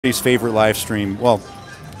favorite live stream. Well,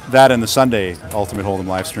 that and the Sunday Ultimate Hold'em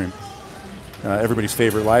live stream. Everybody's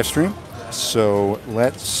favorite live stream. So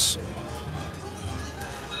let's.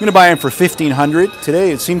 I'm gonna buy him for 1,500 today.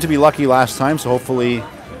 It seemed to be lucky last time, so hopefully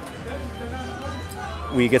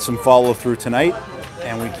we get some follow through tonight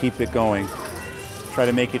and we keep it going. Try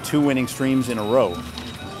to make it 2 winning streams in a row.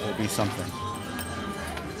 It'll be something.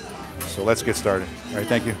 So let's get started. All right,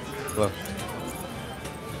 thank you. Hello.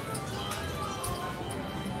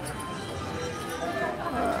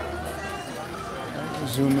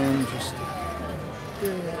 Zoom in just.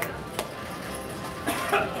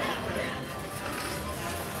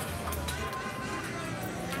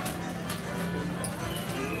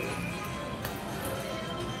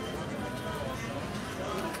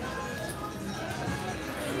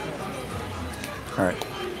 All right.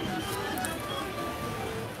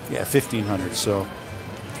 Yeah, 1,500. So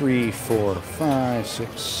 3, 4, 5,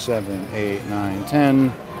 6, 7, 8, 9,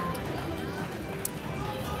 10.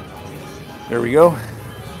 There we go.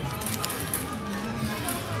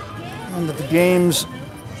 And the games.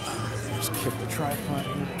 Just kick the tripod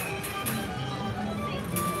here.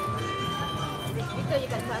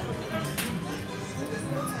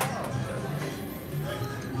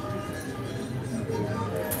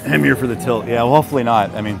 I'm here for the tilt. Yeah, well, hopefully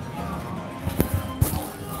not. I mean,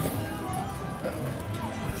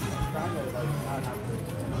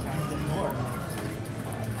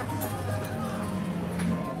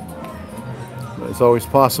 it's always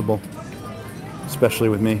possible, especially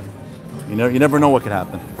with me. You never know what could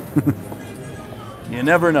happen. You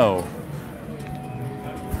never know.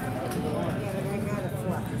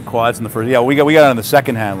 Quads in the first. Yeah, we got it on the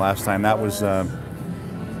second hand last time. That was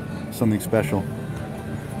something special.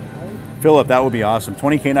 Philip, that would be awesome.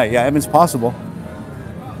 20K night. Yeah, Evan's possible.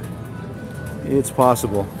 It's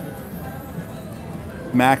possible.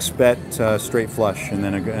 Max bet straight flush and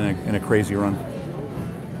then a crazy run.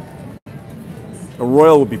 A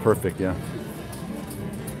royal would be perfect, yeah.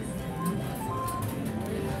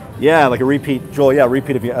 Yeah, like a repeat, Joel. Yeah,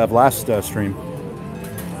 repeat of last stream.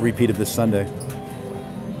 Repeat of this Sunday.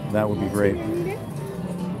 That would be great.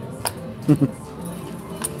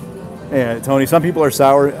 Yeah, Tony. Some people are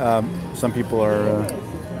sour. Some people are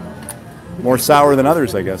more sour than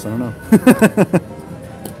others, I guess. I don't know.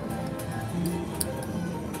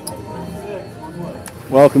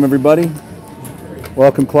 Welcome, everybody.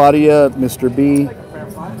 Welcome, Claudia, Mr. B.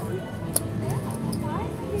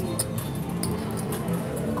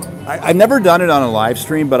 I've never done it on a live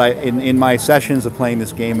stream, but in my sessions of playing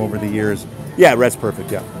this game over the years, yeah, red's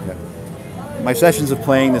perfect. Yeah. My sessions of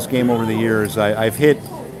playing this game over the years, I've hit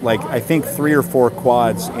like I think 3 or 4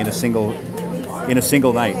 quads in a single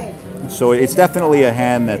night. So it's definitely a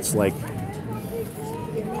hand that's like.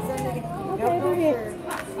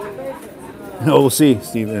 No, we'll see,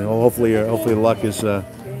 Stephen. Well, hopefully the luck is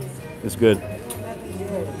good.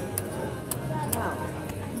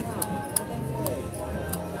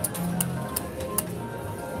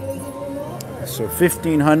 So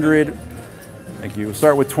 1,500. Thank you. We'll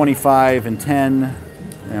start with 25 and 10,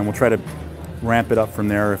 and we'll try to ramp it up from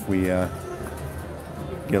there if we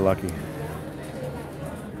get lucky.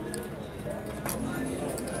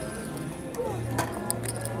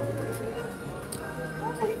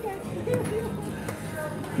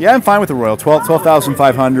 Yeah, I'm fine with the royal.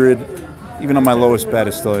 12,500. Even on my lowest bet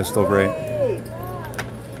is still great.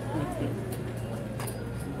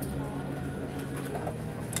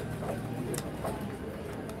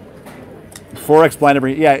 Forex blind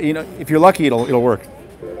every. Yeah, if you're lucky, it'll work.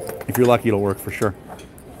 If you're lucky, it'll work for sure.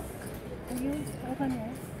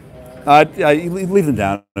 Leave them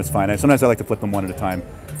down. It's fine. Sometimes I like to flip them one at a time.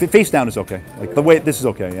 Face down is okay. Like the way this is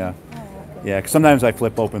okay. Yeah, yeah. Because sometimes I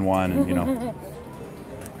flip open one, and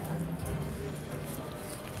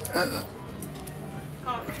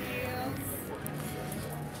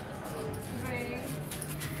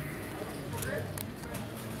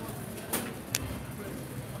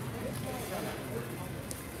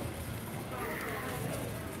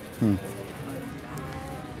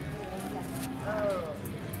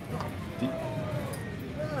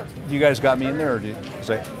You guys got me in there, or did you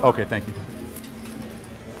say? Okay, thank you.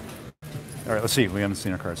 All right, let's see. We haven't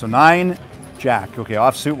seen our card. So 9, Jack. Okay,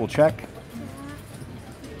 offsuit. We'll check.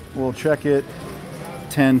 We'll check it.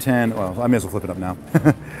 10, 10. Well, I may as well flip it up now.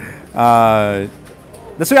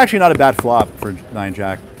 This is actually not a bad flop for 9,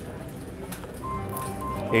 Jack.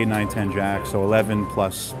 8, 9, 10, Jack. So 11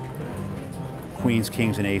 plus Queens,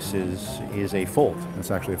 Kings, and Aces is a fold.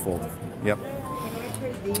 That's actually a fold. Yep.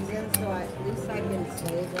 These in so at least I can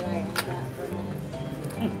say that I have that for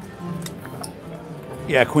now.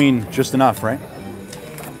 Yeah, Queen, just enough, right?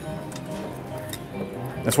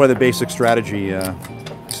 That's why the basic strategy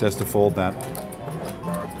says to fold that.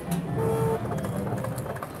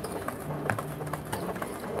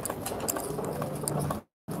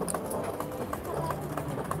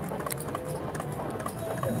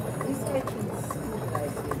 At least I can see what I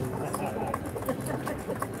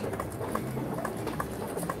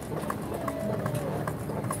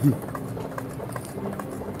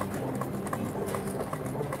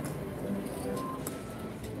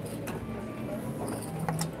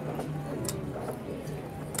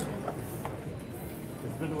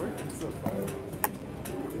It's been working so far.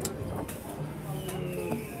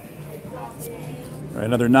 All right,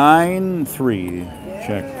 another 9-3.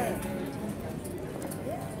 Check.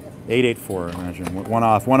 8-8-4. Imagine one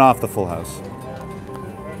off the full house.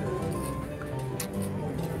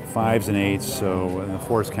 5s and 8s, so the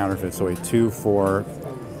 4 is counterfeit. So 8, 2, 4,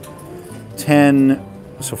 10.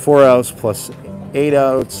 So 4 outs plus 8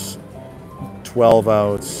 outs, 12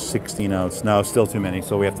 outs, 16 outs. No, still too many,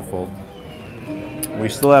 so we have to fold. We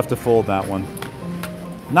still have to fold that one.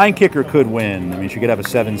 9 kicker could win. I mean, she could have a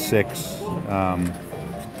 7-6.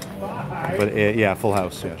 But yeah, full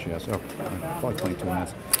house. Yeah, she has. Oh, probably playing 2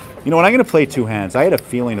 hands. You know what? I'm going to play 2 hands. I had a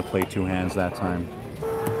feeling to play 2 hands that time.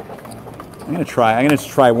 I'm going to try. I'm going to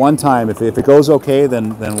try one time. If it goes okay,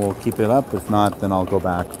 then we'll keep it up. If not, then I'll go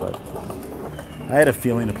back. But I had a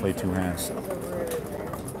feeling to play 2 hands.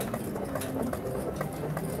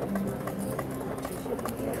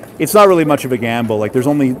 It's not really much of a gamble. Like there's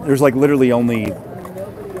like literally only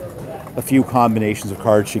a few combinations of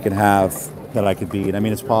cards she can have that I could beat. I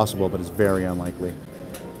mean, it's possible, but it's very unlikely.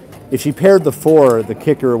 If she paired the 4, the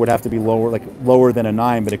kicker would have to be lower than a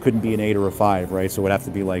 9, but it couldn't be an 8 or a 5, right? So it would have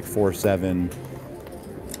to be like 4, 7.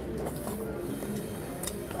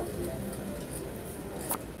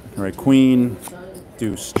 All right, queen,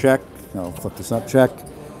 deuce, check. I'll flip this up, check.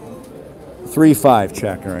 3, 5,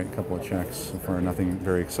 check. All right, a couple of checks so far, nothing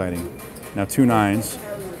very exciting. Now 2 9s.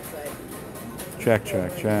 Check,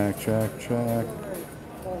 check, check, check, check.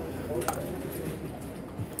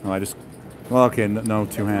 Oh, well, okay, no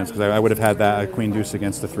 2 hands, because I would have had that queen deuce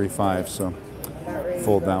against the 3, 5, so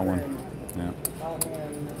fold that one. Yeah.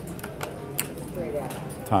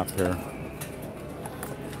 Top pair.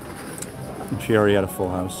 And she already had a full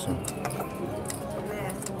house, so.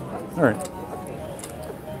 All right.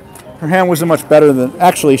 Her hand wasn't much better than,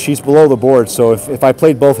 actually, she's below the board, so if I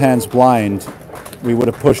played both hands blind, we would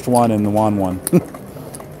have pushed one and won one.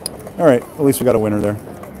 All right, at least we got a winner there.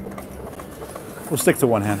 We'll stick to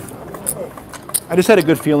 1 hand. I just had a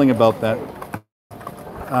good feeling about that.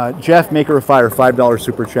 Jeff, Maker of Fire, $5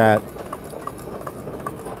 super chat.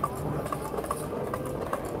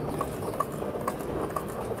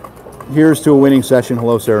 Here's to a winning session.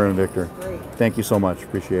 Hello, Sarah and Victor. Great. Thank you so much.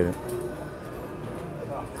 Appreciate it.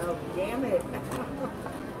 Oh, damn it. I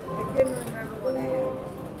couldn't remember what I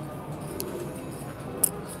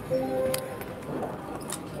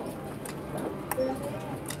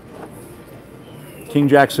had. King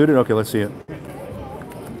Jack suited? Okay, let's see it.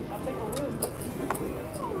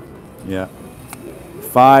 Yeah.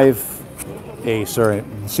 5 ace. All right.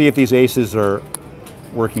 See if these aces are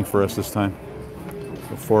working for us this time.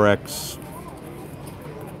 So 4x.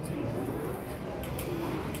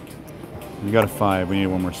 You got a 5. We need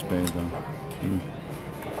one more spade, though.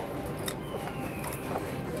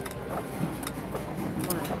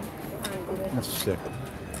 That's sick.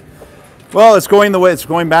 Well, it's going the way. It's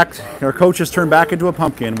going back. Our coach has turned back into a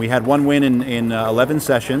pumpkin. We had 1 win in 11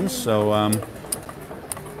 sessions, so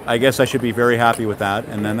I guess I should be very happy with that.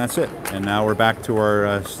 And then that's it. And now we're back to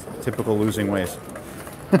our typical losing ways,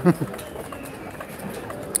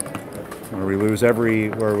 where we lose every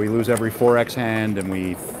 4x hand, and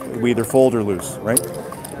we either fold or lose, right?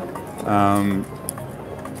 I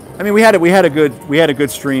mean, we had a good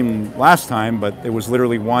stream last time, but it was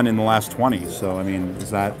literally 1 in the last 20. So I mean, is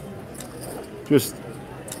that just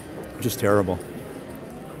terrible?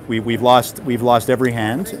 We've lost every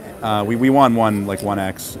hand. We won one like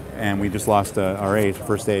 1x, and we just lost our ace,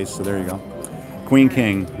 first ace. So there you go. Queen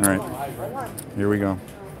King. All right, here we go.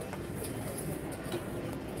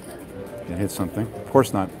 Did I hit something? Of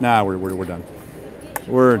course not. Nah, we're done.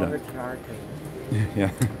 We're done.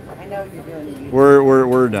 Yeah. I know you're doing it.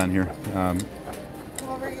 We're done here.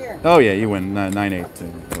 Over here. Oh yeah, you win 9-8,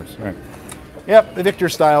 of course. All right. Yep, the Victor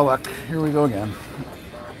style luck. Here we go again.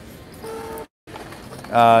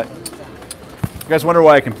 You guys wonder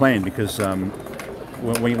why I complain, because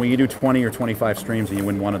when you do 20 or 25 streams and you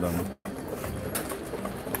win one of them,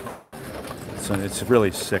 it's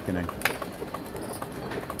really sickening.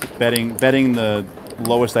 Betting the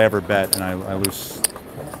lowest I ever bet, and I lose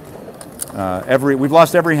We've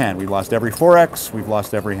lost every hand. We've lost every 4X. We've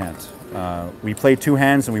lost every hand. We played 2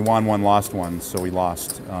 hands and we won 1, lost 1, so we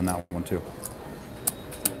lost on that one too.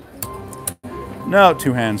 No,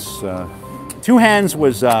 2 hands. 2 hands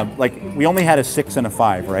was like we only had a 6 and a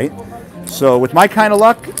 5, right? So with my kind of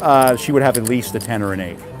luck, she would have at least a 10 or an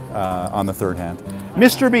 8 on the 3rd hand.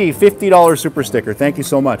 Mr. B, $50 super sticker. Thank you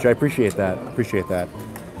so much. I appreciate that. Appreciate that.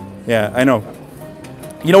 Yeah, I know.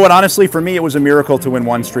 You know what? Honestly, for me, it was a miracle to win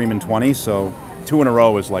 1 stream in 20. So 2 in a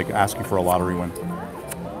row is like asking for a lottery win.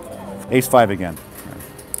 Ace 5 again.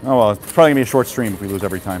 Oh well, it's probably gonna be a short stream if we lose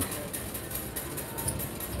every time.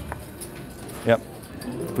 Yep.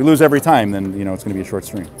 If we lose every time, then you know it's gonna be a short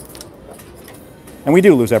stream. And we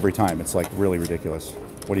do lose every time. It's like really ridiculous.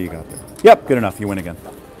 What do you got there? Yep, good enough. You win again.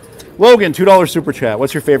 Logan, $2 super chat.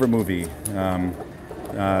 What's your favorite movie?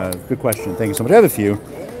 Good question. Thank you so much. I have a few.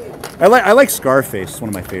 I like Scarface. It's one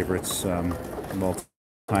of my favorites of all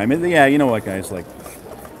time. Yeah, you know what, guys? Like,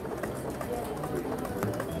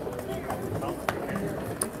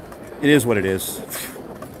 it is what it is.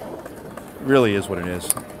 It really is what it is.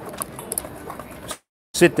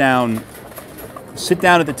 Sit down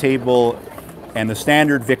at the table, and the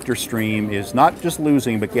standard Victor stream is not just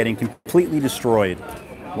losing, but getting completely destroyed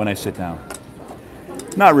when I sit down.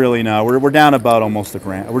 Not really, no. We're down about almost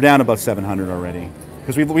 $1,000. We're down about 700 already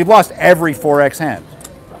because we've lost every 4X hand,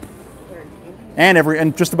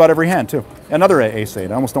 and just about every hand too. Another ace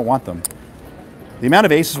 8. I almost don't want them. The amount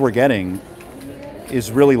of aces we're getting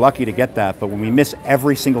is really lucky to get that, but when we miss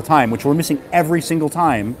every single time, which we're missing every single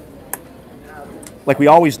time, like we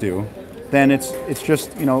always do, then it's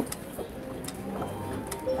just, you know.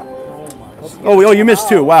 Oh, you missed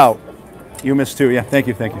 2. Wow, you missed 2. Yeah, thank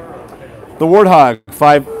you. The Warthog,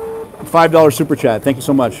 $5 super chat. Thank you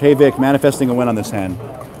so much. Hey Vic, manifesting a win on this hand.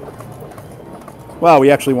 Wow, we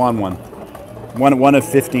actually won one. One of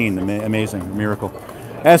 15. Amazing, miracle.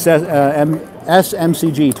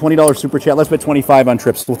 SMCG, $20 super chat. Let's bet 25 on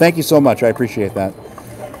trips. Well, thank you so much. I appreciate that.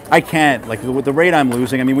 I can't, like, with the rate I'm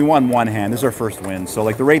losing. I mean, we won 1 hand. This is our first win. So,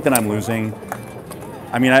 like, the rate that I'm losing,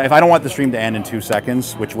 I mean, if I don't want the stream to end in 2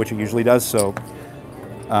 seconds, which it usually does, so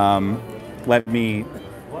let me.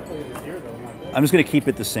 I'm just going to keep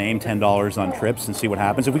it the same, $10 on trips, and see what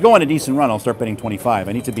happens. If we go on a decent run, I'll start betting 25.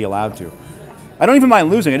 I need to be allowed to. I don't even mind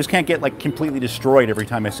losing. I just can't get like completely destroyed every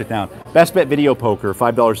time I sit down. Best bet video poker,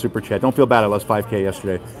 $5 super chat. Don't feel bad. I lost 5K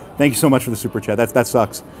yesterday. Thank you so much for the super chat. That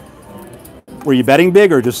sucks. Were you betting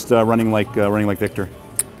big or just running like Victor?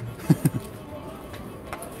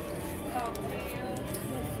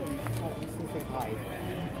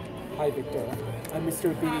 Hi, Victor. I'm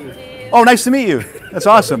Mr. B. Oh, nice to meet you. That's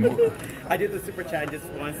awesome. I did the super chat and just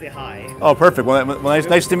want to say hi. Oh, perfect. Well,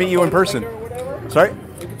 nice to meet you in person. Sorry?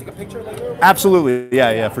 We can take a picture later? Absolutely.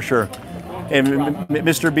 Yeah, for sure. And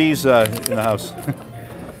Mr. B's in the house.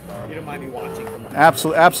 You don't mind me watching from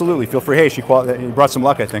the Absolutely. Feel free. Hey, she brought some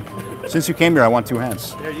luck, I think. Since you came here, I won 2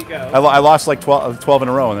 hands. There you go. I lost like 12 in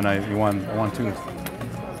a row, and then I won 2.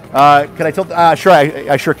 Can I tilt? Sure,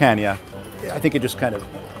 I sure can, yeah. I think it just kind of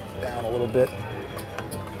down a little bit.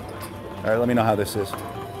 All right, let me know how this is.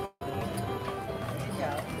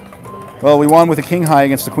 Well, we won with a king high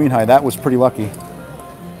against the queen high. That was pretty lucky.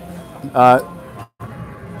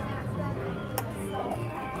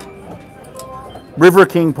 River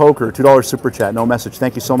King Poker, $2 super chat. No message.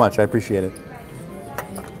 Thank you so much. I appreciate it.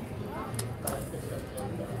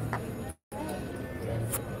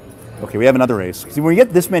 Okay, we have another ace. See, when you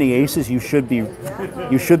get this many aces, you should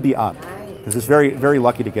be up, because it's very, very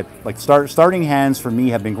lucky to get, like, starting hands for me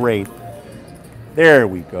have been great. There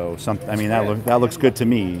we go. I mean, that looks good to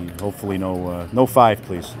me. Hopefully, no 5,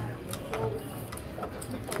 please.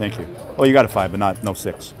 Thank you. Oh, you got a 5, but no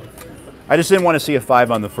 6. I just didn't want to see a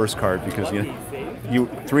 5 on the first card because you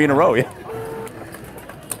 3 in a row, yeah.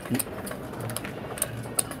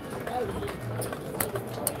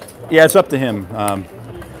 Yeah, it's up to him.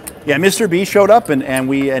 Yeah, Mr. B showed up and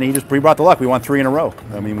he brought the luck. We won 3 in a row.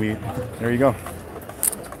 I mean, there you go.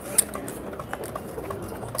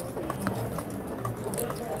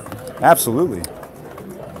 Absolutely.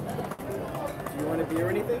 You want a beer or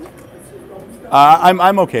anything?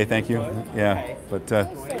 I'm okay, thank you. Yeah, but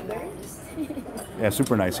yeah,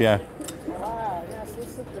 super nice. Yeah.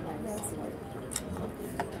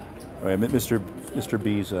 Oh, yeah, Mr.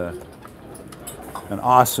 B's an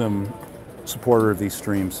awesome supporter of these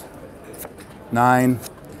streams. 9.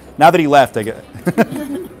 Now that he left, I get.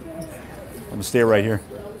 I'm gonna stay right here.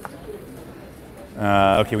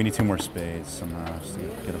 Okay, we need 2 more spades. To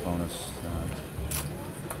get a bonus.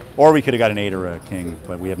 Or we could have got an 8 or a king,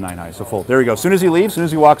 but we have 9 high, so fold. There we go. As soon as he leaves, as soon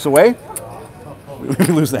as he walks away, we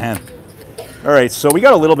lose the hand. All right, so we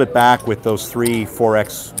got a little bit back with those 3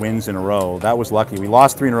 4x wins in a row. That was lucky. We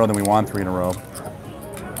lost 3 in a row, then we won 3 in a row.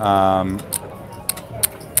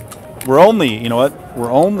 We're only, you know what?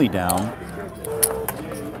 We're only down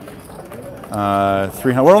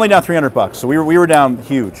 300. We're only down $300. So we were down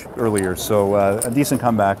huge earlier. So a decent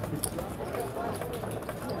comeback.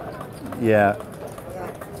 Yeah.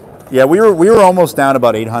 Yeah, we were almost down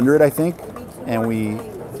about 800, I think, and we.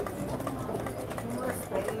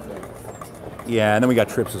 Yeah, and then we got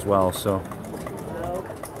trips as well. So.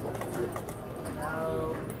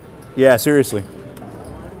 Yeah, seriously.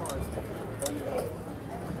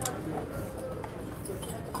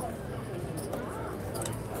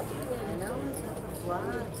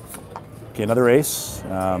 Okay, another ace.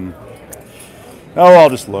 Oh, I'll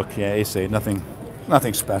just look. Yeah, ace 8. Nothing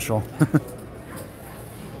special.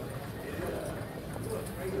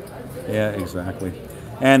 Yeah, exactly.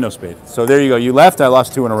 And no spade. So there you go. You left. I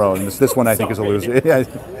lost 2 in a row, and this one I think is a loser. Yeah,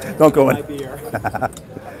 don't go in.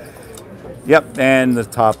 Yep, and the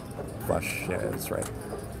top flush. Yeah, that's right.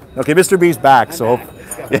 Okay, Mr. B's back. So.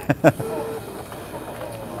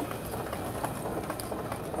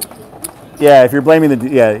 Yeah, if you're blaming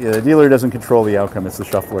the dealer doesn't control the outcome. It's the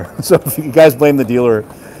shuffler. So if you guys blame the dealer,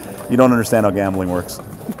 you don't understand how gambling works.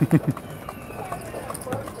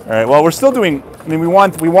 All right. Well, we're still doing. I mean, we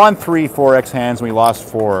won 3 4x hands and we lost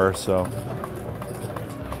 4. So.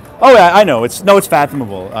 Oh yeah, I know. It's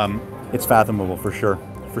fathomable. It's fathomable for sure.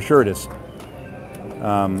 For sure it is.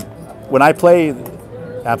 When I play,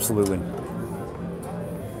 absolutely.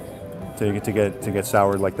 To get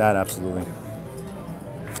soured like that, absolutely.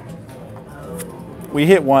 We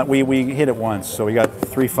hit one. We hit it once, so we got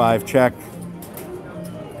 3-5 check.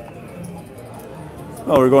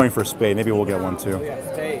 Oh, we're going for a spade. Maybe we'll get one too.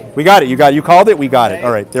 We got it. You called it. We got it.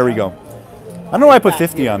 All right, there we go. I don't know why I put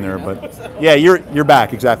 50 on there, but yeah, you're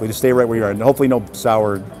back exactly. Just stay right where you are, and hopefully no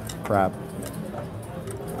sour crap.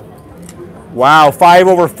 Wow, 5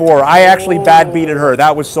 over 4. I actually bad beated her.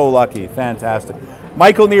 That was so lucky. Fantastic.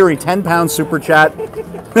 Michael Neary, 10-pound super chat.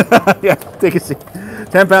 Yeah, take a seat.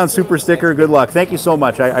 10-pound super sticker. Good luck. Thank you so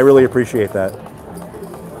much. I really appreciate that.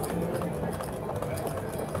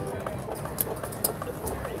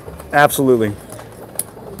 Absolutely.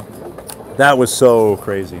 That was so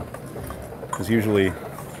crazy. Because usually...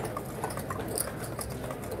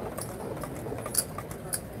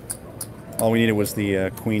 all we needed was the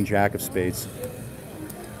Queen Jack of spades.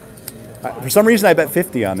 For some reason, I bet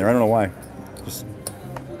 50 on there. I don't know why. Just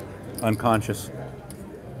unconscious.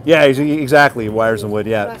 Yeah, exactly. Wires and wood.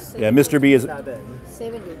 Yeah, yeah. Mr. B is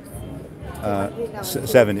 70.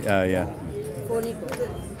 70. Yeah.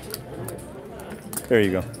 There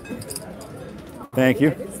you go. Thank you.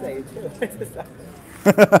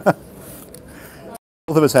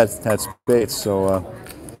 Both of us had spades, so.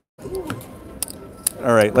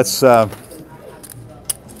 All right, let's.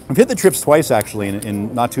 We've hit the trips twice actually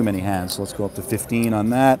in not too many hands. So let's go up to 15 on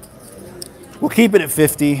that. We'll keep it at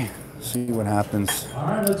 50. See what happens. All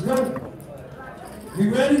right, let's go.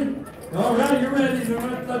 You ready? All right, you're ready.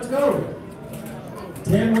 Let's go.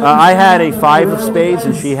 I had a 5 of spades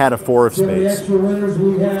and she had a 4 of spades.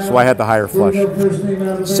 So I had the higher flush.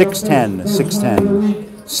 6-10, 6-10.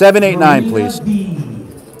 7-8-9, please.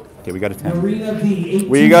 Okay, we got a 10.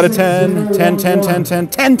 We got a 10. 10, 10, 10, 10,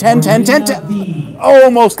 10, 10, 10, 10, 10.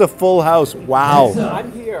 Almost a full house. Wow.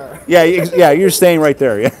 I'm here. Yeah, you're staying right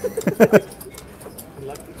there. Yeah.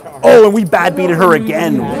 Oh, and we bad beated her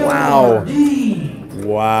again. Wow.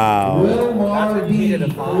 Wow.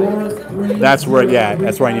 That's where, yeah,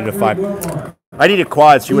 that's where I needed a 5. I needed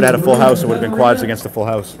quads. She would have had a full house. It would have been quads against a full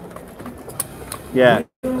house. Yeah.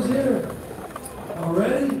 All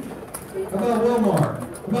ready? How about Wilmar? How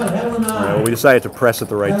about Helen? Well, we decided to press at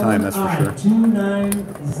the right time, that's for sure.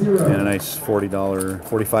 290. And a nice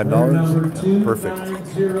 $45. Perfect.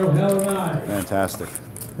 Fantastic.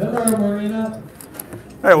 Hello, Marina.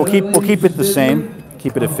 All right, we'll keep it the same.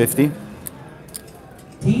 Keep it at 50.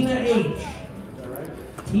 Tina H.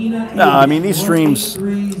 Tina H. No, I mean these streams.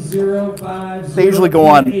 18305. They usually go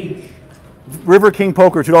on. River King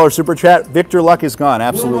Poker, $2 super chat. Victor Luck is gone.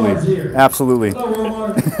 Absolutely, absolutely.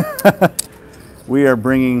 We are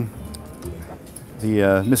bringing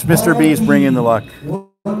the Mr. B's bringing the luck.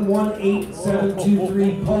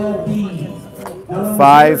 118723 Paul B.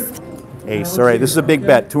 5 ace. All right, this is a big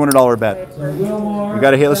bet. $200 bet. We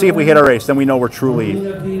got to hit. Let's see if we hit our ace. Then we know we're truly.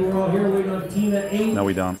 No,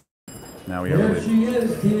 we don't. Now we are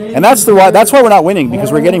really. And that's why we're not winning,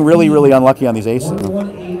 because we're getting really, really unlucky on these aces.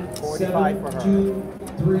 25 for her.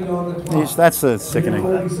 7-2-3 on the clock. That's sickening.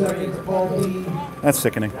 40 seconds, Paul B. That's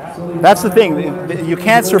sickening. That's the thing. You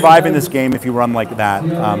can't survive in this game if you run like that.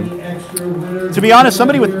 To be honest,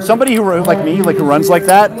 somebody who like me, like who runs like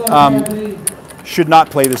that, should not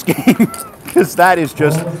play this game because that is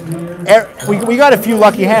just. We got a few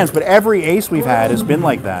lucky hands, but every ace we've had has been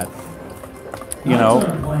like that. You know,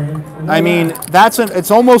 I mean,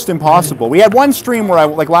 it's almost impossible. We had one stream where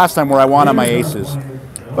like last time where I won on my aces,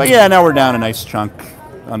 but yeah, now we're down a nice chunk.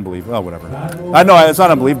 Unbelievable. Oh, whatever. I know it's not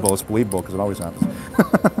unbelievable. It's believable because it always happens.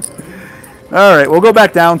 All right, we'll go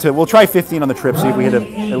back down to. We'll try 15 on the trip. See if we hit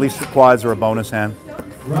at least quads or a bonus hand.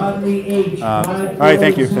 Rodney H. All right,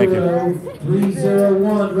 thank you.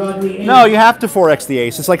 301. Rodney H. No, you have to 4x the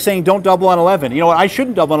ace. It's like saying don't double on 11. You know what? I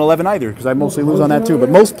shouldn't double on 11 either because I mostly lose on that too. But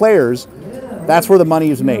most players, that's where the money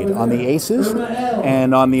is made, on the aces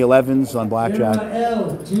and on the 11s on blackjack.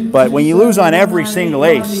 But when you lose on every single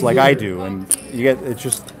ace, like I do, and you get it's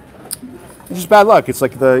just bad luck. It's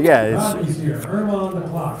like it's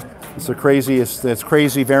the craziest. It's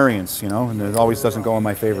crazy variance, you know, and it always doesn't go in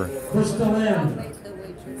my favor. Crystal M.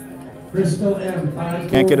 Crystal M.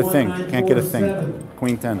 Can't get a thing. Can't get a thing.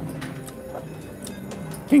 Queen 10.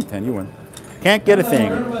 King 10. You win. Can't get a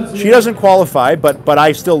thing. She doesn't qualify, but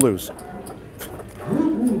I still lose.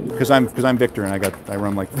 Because I'm Victor and I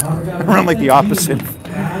run like the opposite.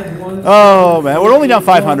 Oh man, we're only down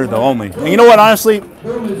 500 though, only. And you know what? Honestly,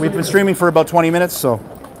 we've been streaming for about 20 minutes, so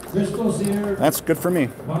that's good for me.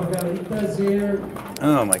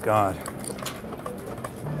 Oh my God,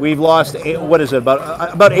 we've lost what is it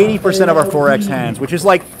about 80% of our 4x hands, which is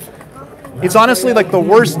like. It's honestly like the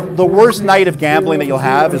worst night of gambling that you'll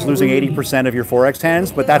have is losing 80% of your 4x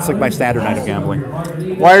hands, but that's like my standard night of gambling.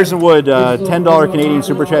 Wires and Wood, $10 Canadian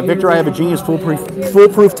Super Chat. Victor, I have a genius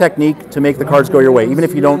foolproof technique to make the cards go your way, even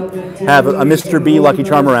if you don't have a Mr. B Lucky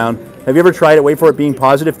Charm around. Have you ever tried it? Wait for it being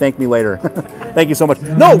positive. Thank me later. Thank you so much.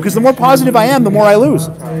 No, because the more positive I am, the more I lose.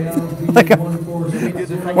 Like,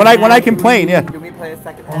 when I complain, yeah. Do we play a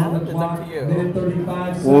second hand? It's up to you.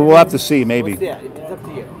 We'll have to see, maybe. Yeah, it's up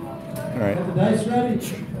to you. All right. Dice ready?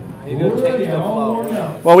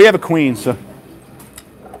 Well, we have a queen, so.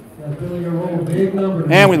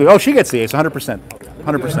 And we lose. Oh, she gets the ace, 100%.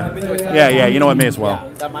 100%. Yeah, you know what, may as well. Yeah,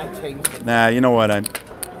 that might change. Nah, you know what,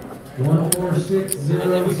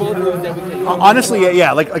 1460. honestly,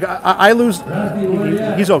 yeah, like I lose.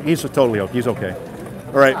 He's totally okay. He's okay.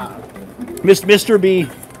 All right. Mr. B.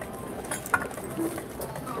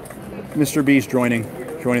 Mr. B's joining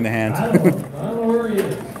the hand.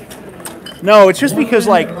 No, it's just because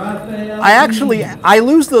like I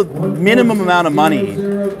lose the minimum amount of money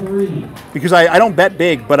because I don't bet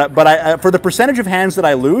big, but I for the percentage of hands that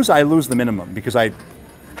I lose the minimum because I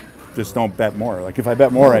just don't bet more. Like if I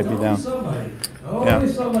bet more, I'd be down.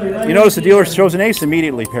 Yeah. You notice the dealer shows an ace,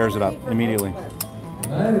 immediately pairs it up immediately.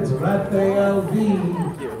 It's Raphael V.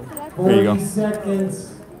 There you go. 40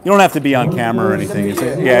 seconds. You don't have to be on camera or anything. It's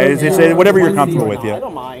whatever you're comfortable with. Yeah. I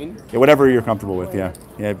don't mind. Yeah, whatever you're comfortable with. Yeah.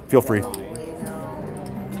 Yeah. Feel free. Can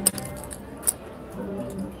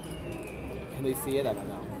they see it? I don't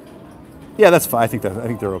know. Yeah, that's fine. I think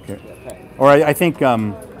they're okay. Or I think.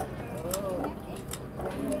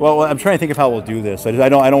 Well, I'm trying to think of how we'll do this. I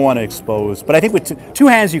don't want to expose, but I think with two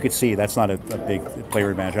hands you could see. That's not a big player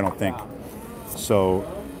advantage, I don't think. So,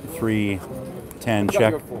 3, 10,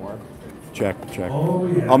 check. Check. Oh,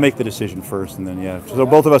 yeah. I'll make the decision first, and then yeah. So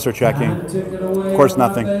both of us are checking. Of course,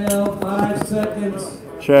 nothing. 5 seconds.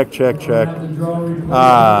 Check. 10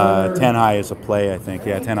 high is a play, I think.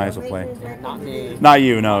 Yeah, 10 high is a play. Not me. Not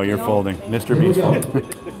you. No, you're folding. Mr. B's folding.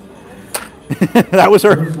 That was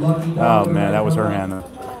her. Oh man, that was her hand.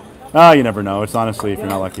 Oh, you never know. It's honestly, if you're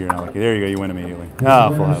not lucky, you're not lucky. There you go. You win immediately.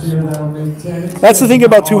 Oh, full house. That's the thing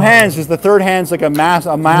about two hands is the third hand's like a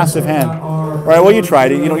massive hand. All right. Well, you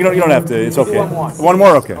tried it. You don't have to. It's okay. One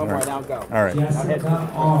more. Okay. All right. All right.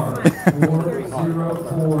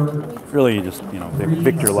 Really, you just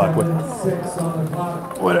pick your luck.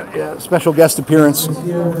 What a special guest appearance.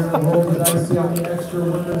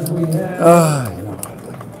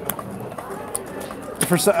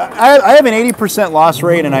 I have an 80% loss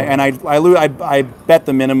rate, and I bet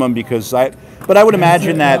the minimum because but I would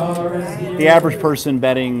imagine that the average person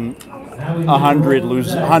betting 100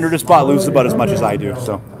 loses 100 a spot loses about as much as I do.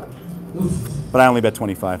 So, but I only bet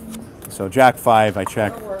 25. So Jack 5, I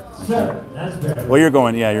check. Well, you're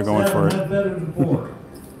going. Yeah, you're going for it.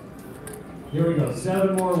 Here we go.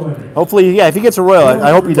 7 more winners. Hopefully, yeah. If he gets a royal,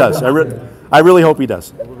 I hope he does. I really hope he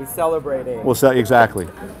does. We'll be celebrating. We'll say exactly.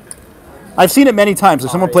 I've seen it many times.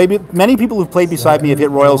 If many people who've played beside me have hit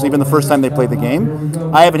royals even the first time they played the game.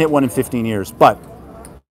 I haven't hit one in 15 years, but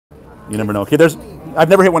You never know. Okay, I've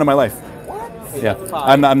never hit one in my life. Yeah,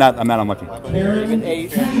 I'm not unlucky. An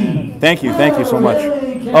ace. Thank you so much.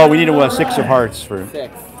 Oh, we need a 6 of hearts for.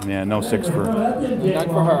 6. Yeah, no 6 for. None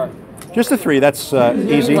for her. Just a 3. That's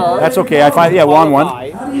easy. That's okay. I find long one.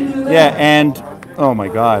 Yeah, and oh my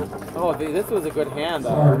God. Oh, this was a good hand,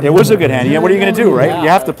 though. It was a good hand. Yeah, what are you going to do, right? You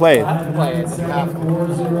have to play it. Have to play it. Have to.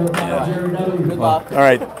 Good luck. All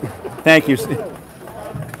right. Thank you.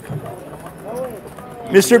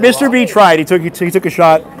 Mr. B tried. He took a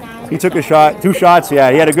shot. He took a shot. 2 shots. Yeah,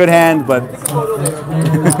 he had a good hand, but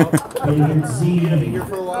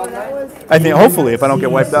I think hopefully if I don't get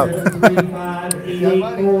wiped out.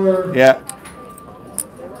 Yeah.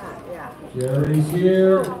 Jerry's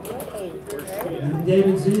here.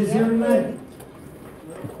 David Z is here tonight.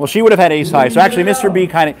 Well, she would have had ace high. So actually, Mr. B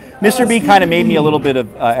kind of made me a little bit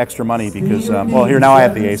of extra money because well, here now I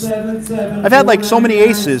have the ace. I've had like so many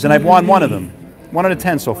aces and I've won one of them. 1 out of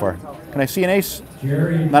 10 so far. Can I see an ace?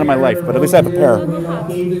 Not in my life, but at least I have a pair.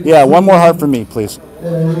 Yeah, 1 more heart for me, please.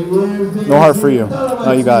 No heart for you.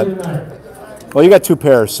 Oh, you got. Well, you got 2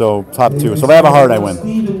 pairs, so top 2. So if I have a heart, I win.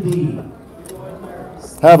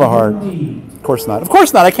 Have a heart. Of course not. Of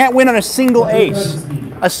course not. I can't win on a single ace.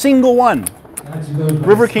 A single one.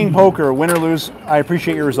 River King Poker, win or lose, I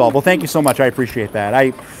appreciate your resolve. Well, thank you so much. I appreciate that.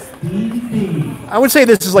 I would say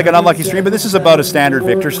this is like an unlucky stream, but this is about a standard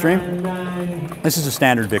Victor stream. This is a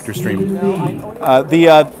standard Victor stream.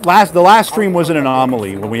 The last stream was an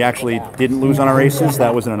anomaly when we actually didn't lose on our aces.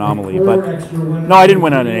 That was an anomaly. But no, I didn't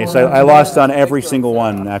win on an ace. I lost on every single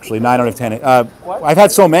one, actually, 9 out of 10. I've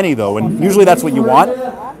had so many, though, and usually that's what you want.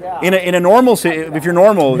 In a normal, if you're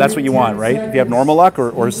normal, that's what you want, right? If you have normal luck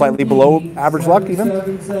or slightly below average luck even.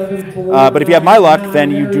 But if you have my luck,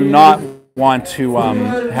 then you do not want to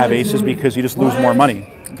have aces because you just lose more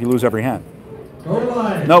money if you lose every hand.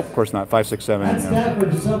 Nope, of course not. 5, 6, 7.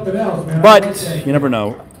 Yeah. But you never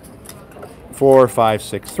know. 4, 5,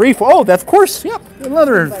 6, 3, 4. Oh, that's of course. Yep.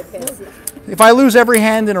 Another. If I lose every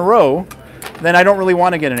hand in a row, then I don't really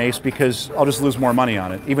want to get an ace because I'll just lose more money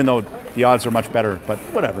on it, even though the odds are much better. But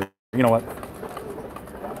whatever. You know what?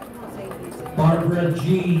 Barbara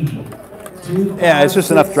G. Yeah, it's just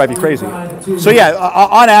enough to drive you crazy. So yeah,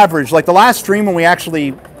 on average, like the last stream when we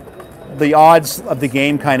actually, the odds of the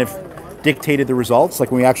game kind of dictated the results,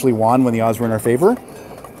 like when we actually won when the odds were in our favor,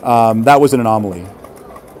 that was an anomaly.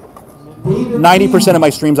 90% of my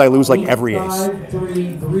streams I lose like every ace. 5,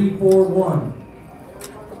 3, 3, 4, 1.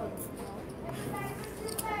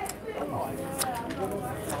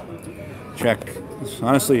 Check.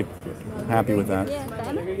 Honestly, happy with that.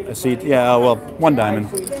 A seat, yeah, well, 1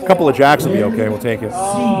 diamond. A couple of jacks will be okay, we'll take it.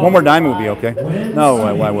 1 more diamond will be okay. No,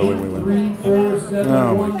 wait.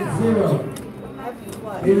 No.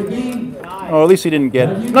 Oh, at least he didn't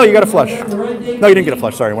get. No, you got a flush. No, you didn't get a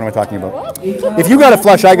flush. Sorry, what am I talking about? If you got a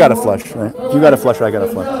flush, I got a flush. Right? If you got a flush, I got a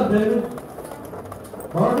flush.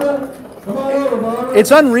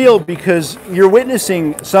 It's unreal because you're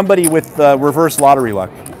witnessing somebody with reverse lottery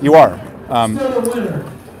luck. You are.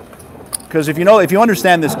 Because if you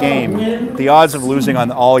understand this game, the odds of losing on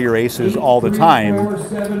all your aces all the time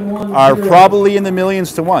are probably in the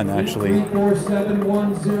millions to 1. Actually,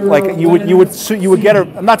 like you would get a.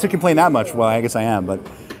 Not to complain that much. Well, I guess I am, but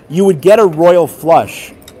you would get a royal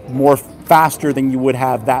flush more faster than you would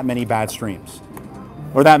have that many bad streams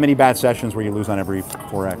or that many bad sessions where you lose on every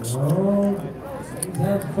 4x.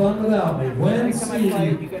 Have fun without me. When C.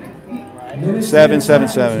 7, 7,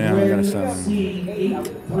 7. Yeah, we got a 7. C 8,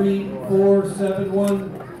 3, 4, 7,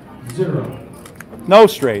 1, 0. No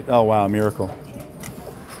straight. Oh wow, miracle.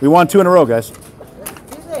 We won 2 in a row, guys.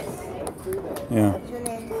 Yeah.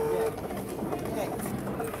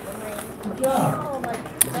 Good job. Oh, my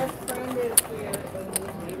best friend is here.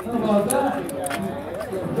 How about that?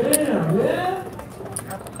 Bam, yeah.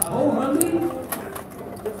 Oh, honey.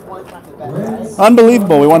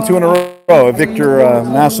 Unbelievable. We won 2 in a row. A Victor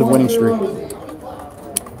massive winning streak. Come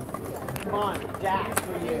on, jacks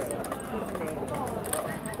for you.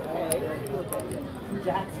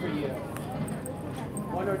 Jacks for you.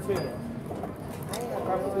 1 or 2.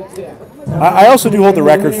 Probably 2. I also do hold the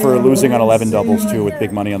record for losing on 11 doubles too with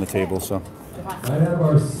big money on the table. So I have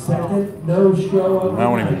our second no-show of I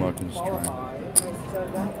won't even look. I'm just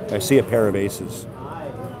trying. I see a pair of aces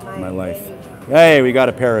in my life. Hey, we got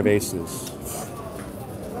a pair of aces.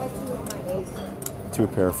 2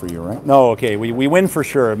 pair for you, right? No, okay. We win for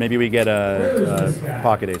sure. Maybe we get a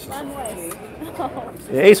pocket aces.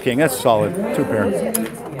 Yeah, ace king. That's solid. 2 pair.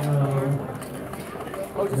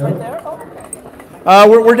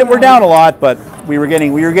 We're down a lot, but we were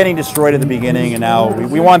getting destroyed at the beginning, and now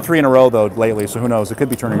we won 3 in a row though lately. So who knows? It could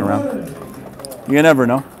be turning around. You never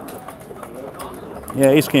know. Yeah,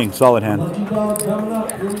 ace king, solid hand. Lucky dog coming up.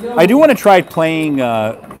 Here we go. I do want to try playing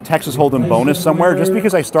Texas Hold'em bonus somewhere, just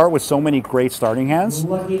because I start with so many great starting hands.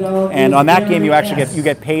 Lucky dog And is on that game, you Gary actually S.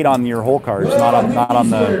 get paid on your hole cards, Well, not on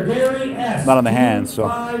Gary S. the hands. So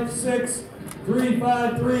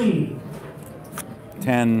 56353.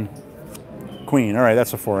 10 queen. All right,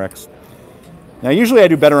 that's a 4x. Now usually I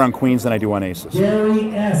do better on queens than I do on aces,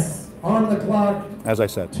 Gary S. on the clock. as I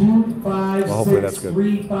said.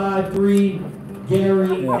 256353.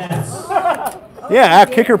 Gary S. Yeah,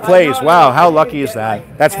 kicker plays. Wow, how lucky is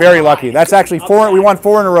that? That's very lucky. That's actually four. We won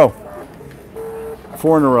 4 in a row.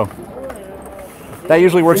 4 in a row. That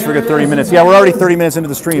usually works for a good 30 minutes. Yeah, we're already 30 minutes into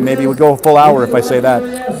the stream. Maybe we'd go a full hour if I say that.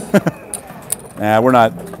 Nah, we're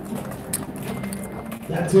not.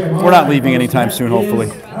 We're not leaving anytime soon,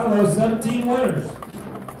 hopefully. I don't know, 17 winners.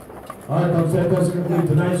 All right, folks, that does conclude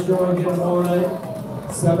tonight's drawing. Again tomorrow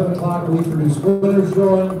night, 7 o'clock, we produce winners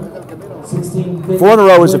drawing. 16 4 in a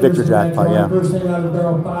row is a Victor jackpot, yeah. First name out of the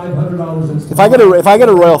barrel, $500. If I get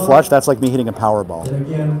a royal flush, that's like me hitting a Powerball. And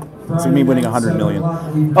again, It's like me winning 100 million.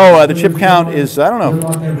 7 Oh, the chip count is, I don't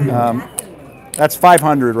know. That's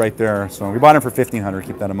 500 right there. So we bought him for 1,500.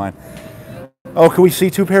 Keep that in mind. Oh, can we see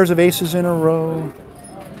 2 pairs of aces in a row?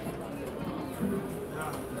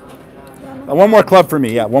 One more club for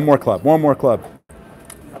me. Yeah, one more club. One more club.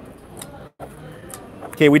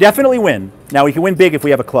 Okay, we definitely win. Now we can win big if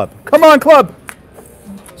we have a club. Come on, club.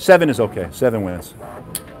 7 is okay. 7 wins.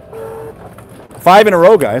 5 in a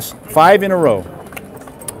row, guys. 5 in a row.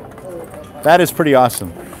 That is pretty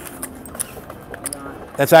awesome.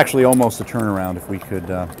 That's actually almost a turnaround if we could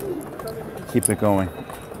keep it going.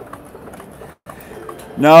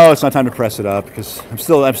 No, it's not time to press it up because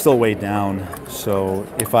I'm still way down. So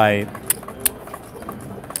if I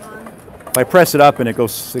press it up and it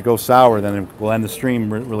goes sour, then it will end the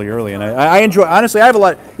stream really early. And I enjoy, honestly, I have a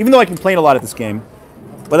lot, even though I complain a lot at this game,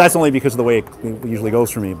 but that's only because of the way it usually goes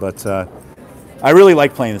for me. But I really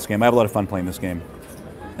like playing this game. I have a lot of fun playing this game.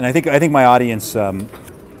 And I think my audience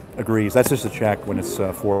agrees. That's just a check when it's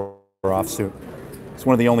 4 offsuit. It's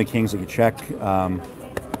one of the only kings that you check.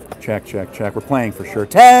 Check, check, check. We're playing for sure.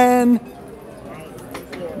 10!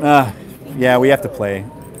 Yeah, we have to play.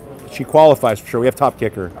 She qualifies for sure. We have top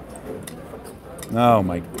kicker. Oh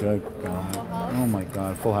my good God. Oh my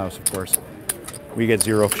God. Full house, of course. We get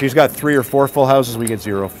 0. If she's got 3 or 4 full houses, we get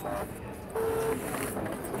 0.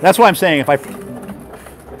 That's why I'm saying if I...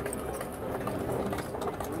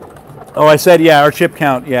 Oh, I said, yeah, our chip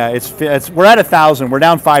count, yeah, we're at 1,000. We're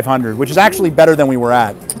down 500, which is actually better than we were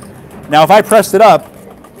at. Now, if I pressed it up,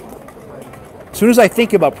 as soon as I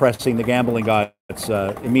think about pressing the gambling gods,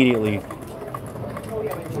 immediately...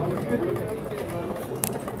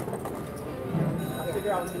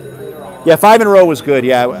 Yeah, 5 in a row was good.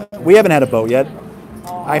 Yeah, we haven't had a boat yet.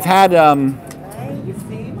 I've had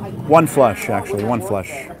 1 flush, actually, 1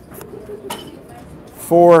 flush.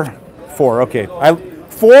 4, okay.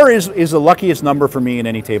 4 is the luckiest number for me in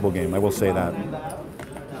any table game. I will say that.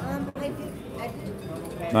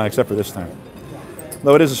 No, except for this time.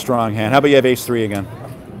 Though it is a strong hand. How about you have ace 3 again?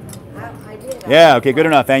 Yeah, okay, good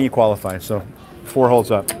enough. And you qualify, so 4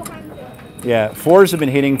 holds up. Yeah, 4s have been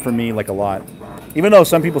hitting for me like a lot. Even though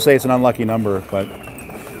some people say it's an unlucky number, but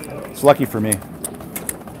it's lucky for me.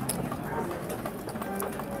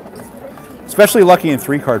 Especially lucky in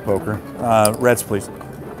 3-card poker. Reds, please.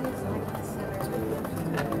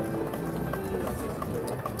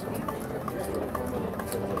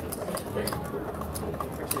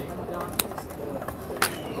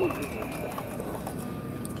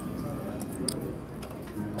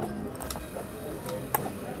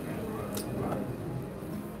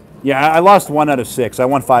 Yeah, I lost 1 out of 6. I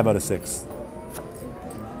won 5 out of 6.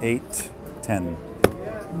 8, 10.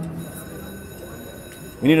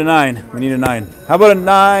 We need a 9. We need a 9. How about a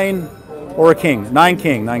 9 or a king? 9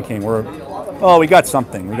 king. 9 king. Oh, we got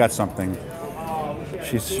something. We got something.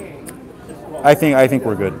 I think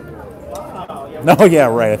we're good. No, yeah,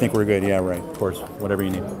 right. I think we're good. Yeah, right. Of course. Whatever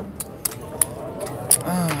you need.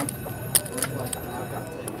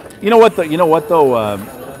 You know what though? You know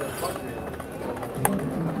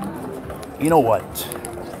what?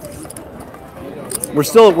 We're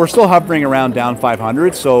still hovering around down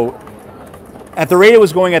 500. So at the rate it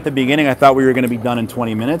was going at the beginning, I thought we were going to be done in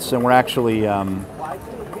 20 minutes, and we're actually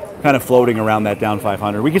kind of floating around that down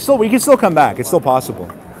 500. We can still come back. It's still possible.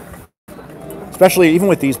 Especially even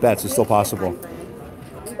with these bets, it's still possible.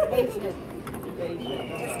 It's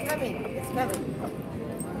coming.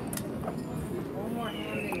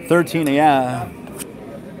 13, yeah.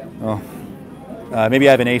 Oh. Maybe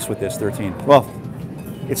I have an ace with this, 13. Well,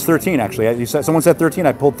 it's 13 actually. Someone said 13,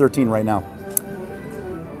 I pulled 13 right now.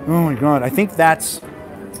 Oh my god, I think that's...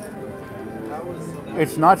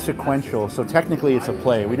 It's not sequential, so technically it's a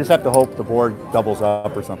play. We just have to hope the board doubles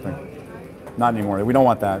up or something. Not anymore. We don't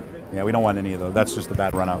want that. Yeah, we don't want any of those. That's just a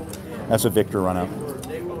bad run out. That's a victor run out.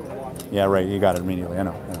 Yeah, right. You got it immediately. I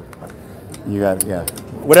know. You got it. Yeah.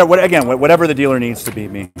 Whatever the dealer needs to beat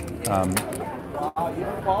me.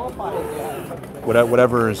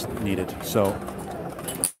 Whatever is needed. So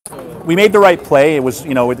we made the right play. It was,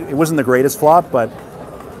 it wasn't the greatest flop, but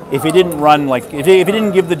if it didn't run if it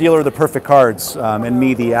didn't give the dealer the perfect cards and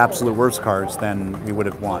me the absolute worst cards, then we would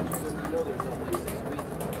have won.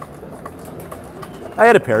 I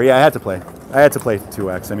had a pair. Yeah, I had to play. I had to play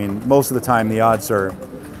 2x. I mean, most of the time the odds are,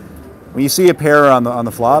 when you see a pair on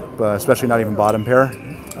the flop, especially not even bottom pair,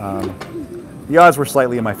 the odds were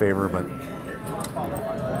slightly in my favor, but.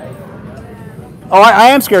 Oh, I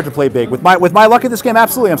am scared to play big. With my luck at this game,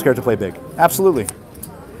 absolutely I'm scared to play big. Absolutely.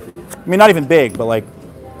 I mean, not even big, but like,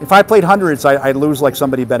 if I played hundreds, I'd lose like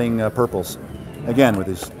somebody betting purples. Again, with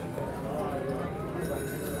these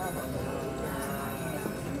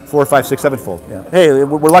 4, 5, 6, 7 fold. Yeah. Hey,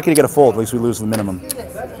 we're lucky to get a fold. At least we lose the minimum.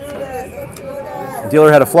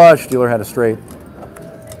 Dealer had a flush. Dealer had a straight.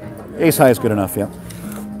 Ace high is good enough. Yeah.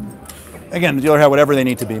 Again, the dealer had whatever they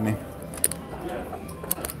need to beat me.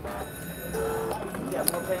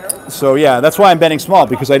 So yeah, that's why I'm betting small,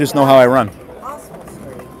 because I just know how I run.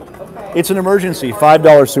 It's an emergency.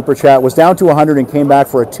 $5 super chat. Was down to 100 and came back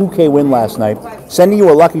for a 2K win last night. Sending you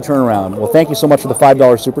a lucky turnaround. Well, thank you so much for the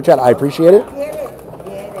 $5 super chat. I appreciate it.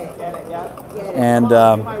 And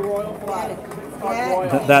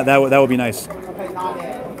that would be nice.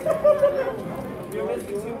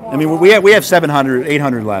 I mean, we have 700,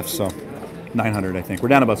 800 left, so 900 I think. We're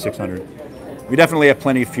down about 600. We definitely have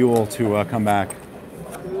plenty of fuel to come back.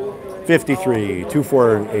 53,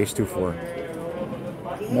 2-4, ace 2-4.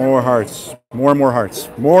 More hearts, more hearts,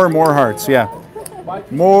 more hearts, yeah.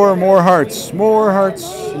 More hearts, more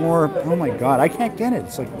hearts, more. Oh my god, I can't get it.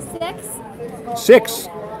 It's like 6.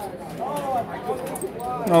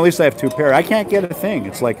 Well, at least I have 2 pair. I can't get a thing.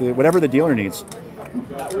 It's like whatever the dealer needs.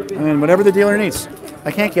 I mean, whatever the dealer needs.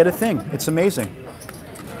 I can't get a thing. It's amazing.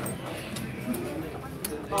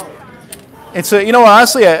 It's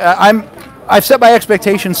honestly, I've set my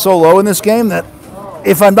expectations so low in this game that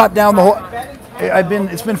if I'm not down the whole,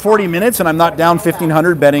 it's been 40 minutes and I'm not down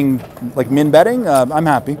 1,500 betting, like min betting. I'm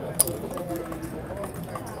happy.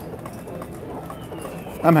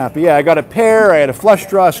 I'm happy. Yeah, I got a pair. I had a flush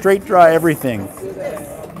draw, straight draw, everything.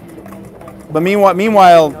 But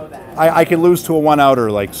meanwhile, I could lose to a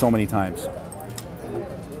one-outer like so many times.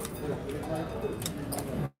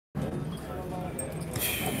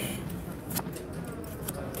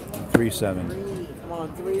 Three, 7. Come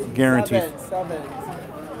on, 3, Guaranteed. 7.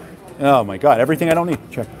 Oh my god, everything I don't need.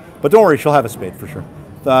 Check. But don't worry, she'll have a spade for sure.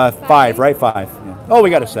 5, right? 5. Yeah. Oh, we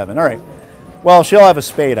got a 7. All right. Well, she'll have a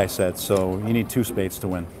spade, I said, so you need 2 spades to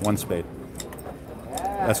win. 1 spade.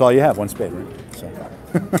 That's all you have, 1 spade, right? So.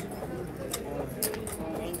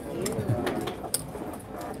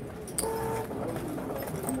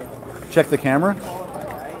 Check the camera.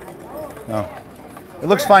 Oh. It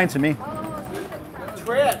looks fine to me.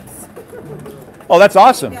 Trips. Oh, that's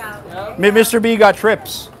awesome. Mr. B got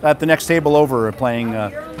trips at the next table over playing.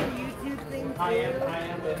 I am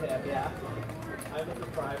with him, yeah. I'm a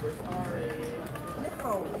subscriber, sorry.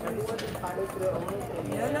 No.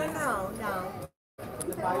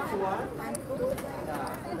 The 5 to 1? I'm cool with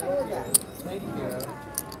that. I'm cool with that. Thank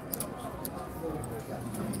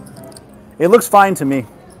you. It looks fine to me.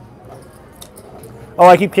 Oh,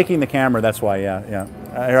 I keep kicking the camera. That's why. Yeah.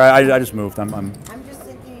 I just moved. I'm just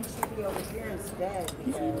thinking you should be over here instead.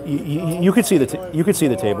 You could see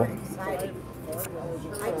the table. I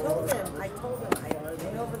told him. I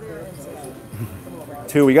went over there and said.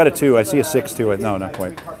 2. We got a 2. I see a 6 to it. No, not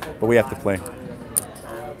quite. But we have to play.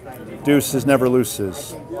 Deuces never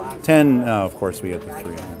loses. 10. Oh, of course we get the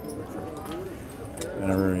 3.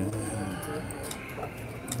 Whatever.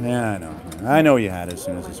 Yeah, I know. I know you had it as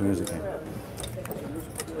soon as it came.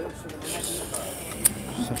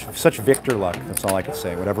 Such victor luck. That's all I could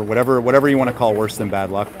say. Whatever you want to call worse than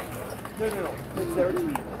bad luck.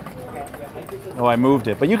 Oh, I moved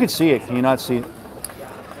it, but you could see it. Can you not see it?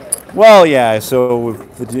 Well, yeah. So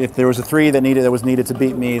if there was a 3 that was needed to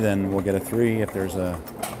beat me, then we'll get a 3. If there's a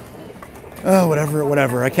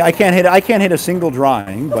whatever. I can't hit a single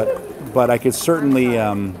drawing, but I could certainly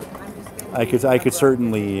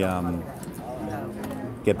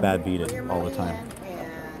get bad beaten all the time.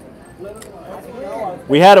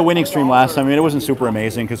 We had a winning stream last time. I mean, it wasn't super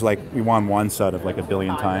amazing because like we won once out of like a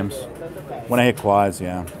billion times. When I hit quads,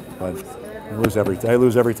 yeah, but I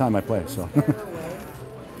lose every time I play. So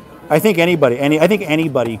I think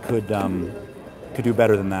anybody could do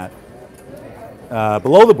better than that.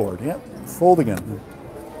 Below the board, yeah. Fold again.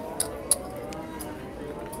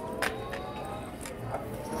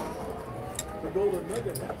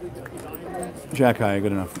 Jack high,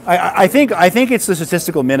 good enough. I think it's the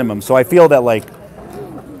statistical minimum, so I feel that like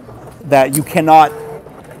that you cannot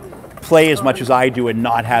play as much as I do and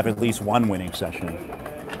not have at least one winning session.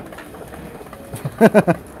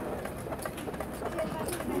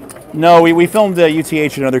 No, we filmed UTH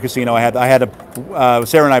at another casino.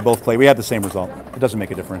 Sarah and I both played. We had the same result. It doesn't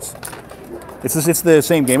make a difference. It's the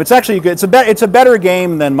same game. It's actually good. It's a better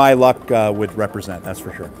game than my luck would represent. That's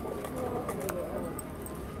for sure.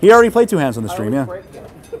 He already played 2 hands on the stream. Yeah.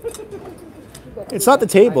 It's not the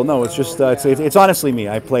table. No, it's just it's honestly me.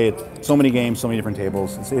 I play it so many games, so many different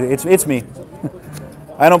tables. It's me.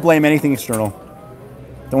 I don't blame anything external.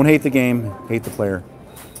 Don't hate the game. Hate the player.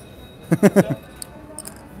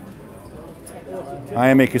 I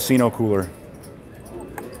am a casino cooler.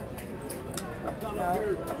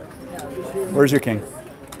 Where's your king?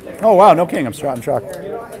 Oh wow, no king. I'm shocked.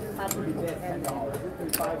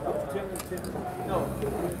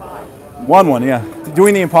 One, yeah.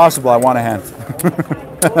 Doing the impossible. I want a hand.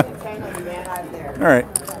 All right.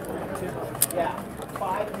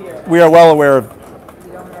 We are well aware of.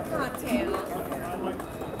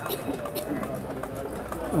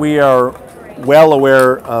 We are well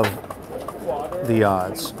aware of the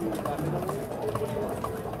odds.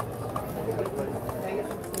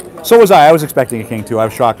 So was I. I was expecting a king too. I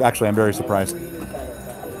was shocked. Actually, I'm very surprised.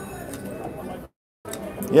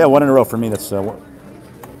 Yeah, 1 in a row for me. That's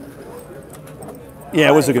yeah,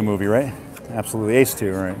 it was a good movie, right? Absolutely. Ace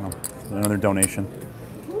 2, all right. Well, another donation.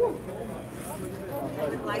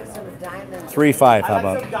 3-5, how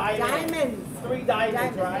about? Diamonds. 3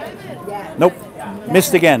 diamonds, right? Yes. Nope.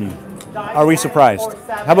 Missed again. Are we surprised?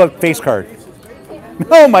 How about face card?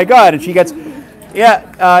 Oh my God! And she gets.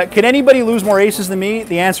 Yeah. Can anybody lose more aces than me?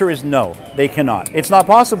 The answer is no. They cannot. It's not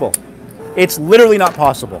possible. It's literally not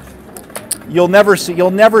possible. You'll never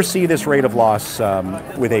see this rate of loss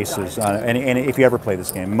with aces, and if you ever play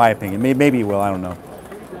this game, in my opinion. Maybe you will. I don't know.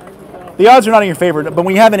 The odds are not in your favor, but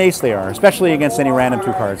when you have an ace, they are, especially against any random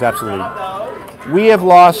 2 cards. Absolutely. We have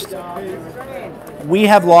lost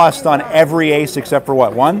on every ace except for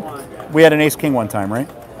what, 1? We had an ace king one time, right?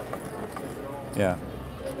 Yeah.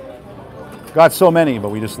 Got so many, but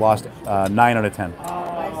we just lost 9 out of 10.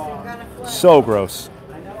 So gross.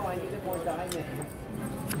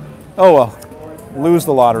 Oh well. Lose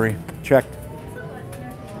the lottery. Check.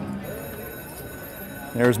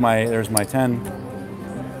 There's my 10.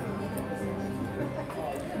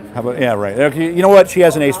 How about, yeah, right. Okay, you know what? She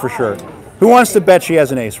has an ace for sure. Who wants to bet she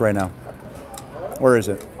has an ace right now? Where is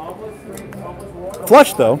it?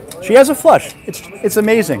 Flush though. She has a flush. It's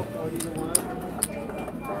amazing.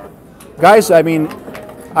 Guys, I mean,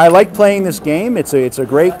 I like playing this game. It's a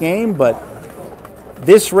great game, but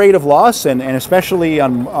this rate of loss, and especially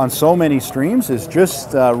on so many streams, is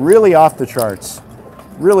just really off the charts.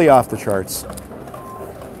 Really off the charts.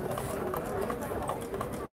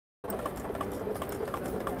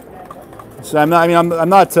 So I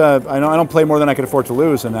don't play more than I can afford to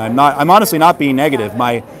lose, and I'm honestly not being negative.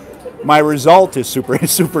 My result is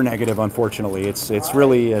super negative, unfortunately.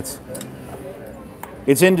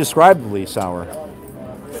 It's indescribably sour.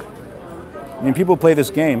 I mean, people play this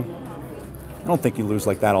game. I don't think you lose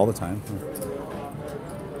like that all the time.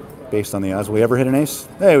 Based on the odds. Will we ever hit an ace?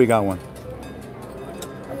 Hey, we got one.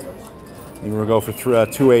 Maybe we'll go for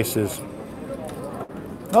 2 aces.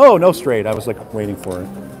 Oh, no straight. I was like waiting for it.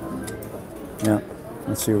 Yeah.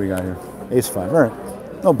 Let's see what we got here. Ace 5. All right.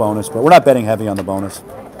 No bonus, but we're not betting heavy on the bonus.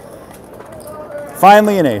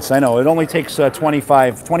 Finally an ace. I know. It only takes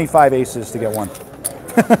 25 aces to get one.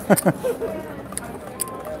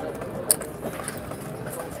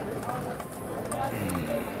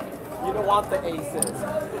 You don't want the aces.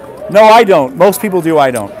 No, I don't. Most people do.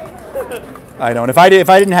 I don't. I don't. If I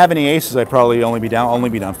didn't have any aces, I'd probably only be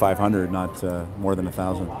down 500, not more than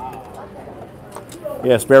 1,000.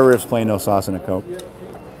 Yeah, spare ribs, plain, no sauce, and a Coke.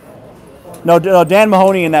 No, Dan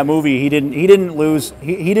Mahoney in that movie, he didn't lose.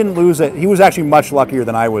 He didn't lose it. He was actually much luckier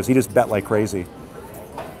than I was. He just bet like crazy.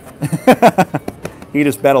 He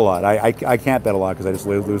just bet a lot. I can't bet a lot because I just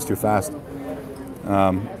lose too fast.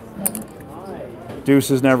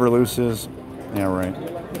 Deuces never loses. Yeah, right.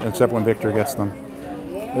 Except when Victor gets them.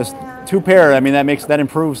 This 2 pair. I mean, that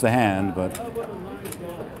improves the hand, but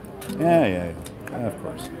yeah, of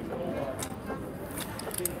course.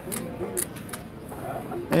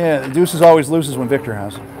 Yeah, deuces always loses when Victor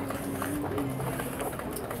has. Oh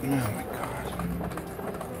my God.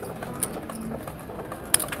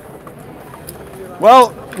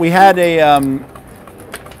 Well, we had a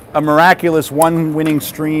miraculous one winning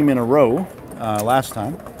stream in a row last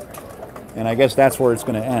time, and I guess that's where it's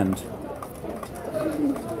going to end.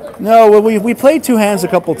 No, well, we played two hands a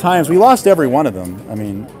couple times. We lost every one of them. I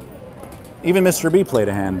mean, even Mr. B played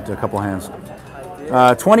a couple hands.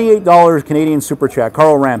 $28 Canadian Super Chat.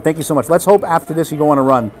 Carl Ram, thank you so much. Let's hope after this you go on a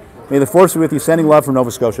run. May the force be with you. Sending love from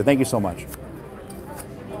Nova Scotia. Thank you so much.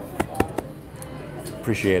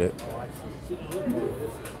 Appreciate it.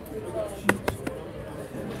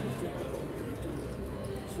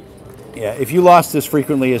 Yeah, if you lost as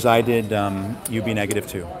frequently as I did, you'd be negative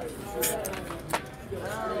too.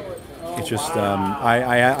 It's just,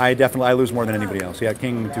 I definitely lose more than anybody else. Yeah,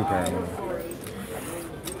 King 2 pair.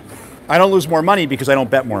 I don't lose more money because I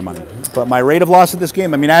don't bet more money. But my rate of loss at this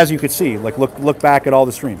game, I mean, as you could see, like look back at all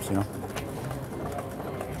the streams, you know.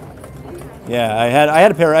 Yeah, I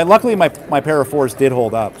had a pair. Luckily, my pair of fours did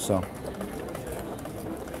hold up. So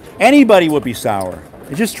anybody would be sour.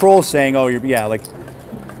 It's just trolls saying, "Oh, yeah." Like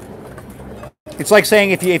it's like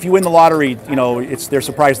saying if you win the lottery, you know, they're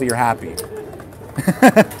surprised that you're happy.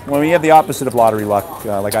 When you have the opposite of lottery luck,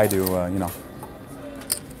 like I do, you know.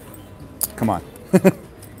 Come on.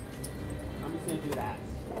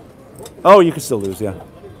 Oh, you can still lose, yeah.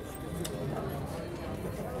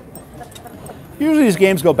 Usually these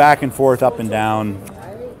games go back and forth, up and down.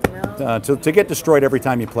 To get destroyed every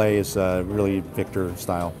time you play is really Victor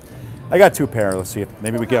style. I got 2 pair. Let's see if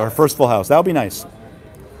maybe we get our first full house. That would be nice.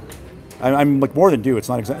 I'm like more than due. It's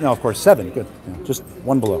not exactly. No, of course, 7. Good. Yeah, just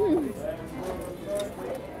 1 below.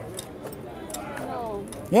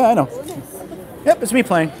 Yeah, I know. Yep, it's me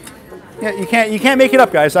playing. Yeah, you can't make it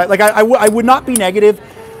up, guys. I would not be negative.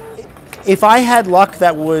 If I had luck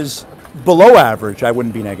that was below average, I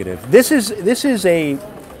wouldn't be negative. This is a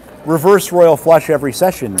reverse royal flush every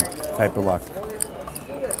session type of luck.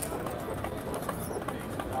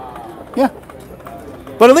 Yeah.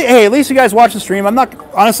 But at least you guys watch the stream. I'm not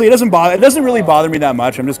honestly. It doesn't really bother me that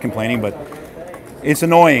much. I'm just complaining, but it's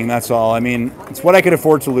annoying. That's all. I mean, it's what I could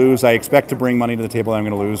afford to lose. I expect to bring money to the table that I'm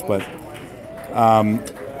going to lose, but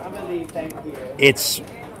it's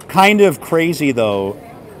kind of crazy though.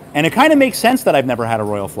 And it kind of makes sense that I've never had a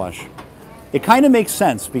royal flush. It kind of makes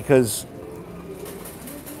sense because,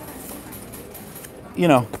 you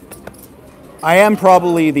know, I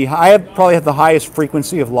probably have the highest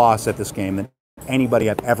frequency of loss at this game than anybody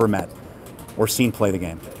I've ever met or seen play the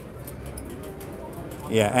game.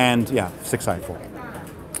 Yeah, and yeah, 6-side 4.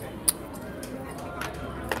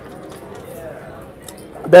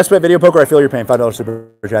 Best bet video poker. I feel your pain. $5 super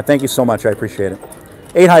chat. Thank you so much. I appreciate it.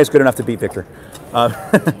 8 high is good enough to beat Victor.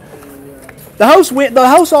 The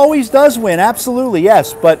house always does win, absolutely,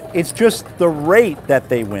 yes, but it's just the rate that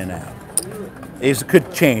they win at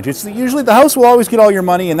could change. It's usually the house will always get all your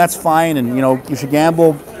money, and that's fine. And you know you should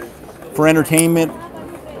gamble for entertainment,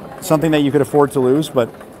 something that you could afford to lose. But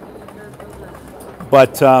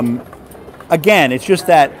again, it's just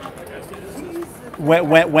that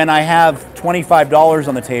when I have $25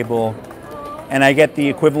 on the table and I get the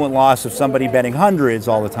equivalent loss of somebody betting hundreds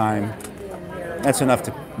all the time, that's enough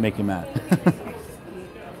to make you mad.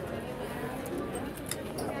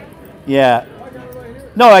 Yeah.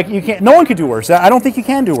 No, like you can't. No one could do worse. I don't think you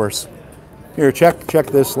can do worse. Here, check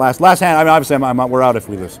this last hand. I mean, obviously, we're out if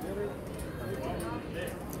we lose.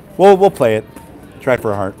 We'll play it. Try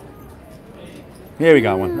for a heart. Yeah, we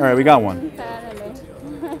got one. All right, we got one.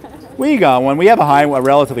 We got one. We have a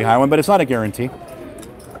relatively high one, but it's not a guarantee.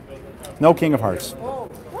 No King of Hearts.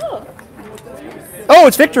 Oh,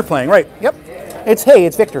 it's Victor playing, right? Yep. It's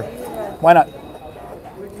Victor. Why not?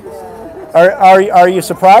 Are you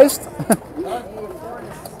surprised?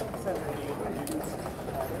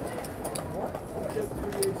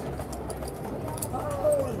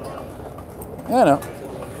 I know.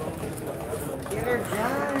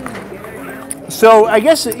 So I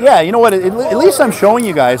guess, yeah, you know what? At least I'm showing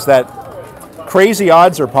you guys that crazy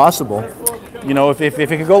odds are possible. You know, if it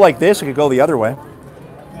could go like this, it could go the other way.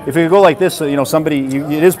 If it could go like this, you know,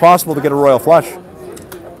 it is possible to get a royal flush.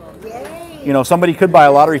 You know, somebody could buy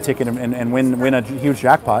a lottery ticket and win a huge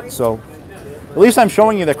jackpot. So at least I'm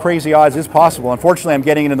showing you that crazy odds is possible. Unfortunately, I'm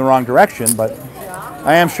getting it in the wrong direction, but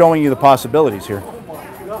I am showing you the possibilities here.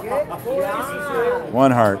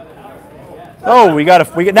 1 heart. Oh,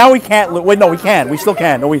 now we can't. Wait, no, we can. We still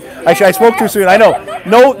can. No, I spoke too soon. I know.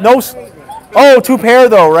 No. Oh, 2 pair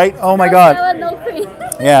though, right? Oh my God.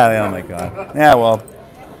 Yeah. Oh my God. Yeah. Well,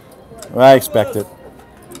 I expect it.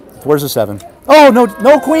 Where's the 7? Oh,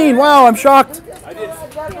 no queen. Wow, I'm shocked.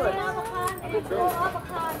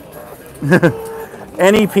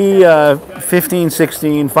 NEP 15,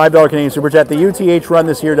 16, $5 Canadian Super Chat. The UTH run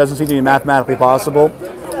this year doesn't seem to be mathematically possible.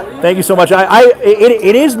 Thank you so much.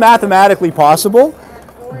 It is mathematically possible,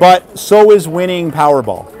 but so is winning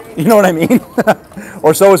Powerball. You know what I mean?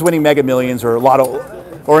 Or so is winning Mega Millions or Lotto,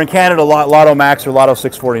 or in Canada, Lotto Max or Lotto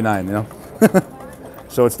 649, you know?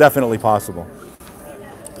 So it's definitely possible.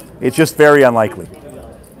 It's just very unlikely.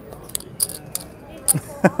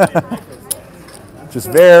 Just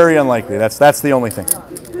very unlikely. That's the only thing.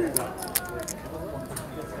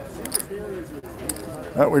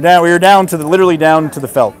 We're down to literally down to the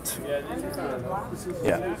felt.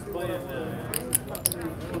 Yeah.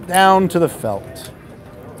 Down to the felt.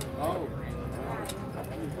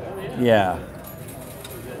 Yeah.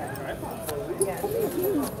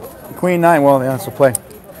 Queen 9. Well, yeah, it's a play.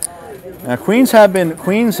 Queens have been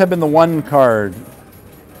the one card.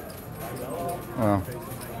 Well,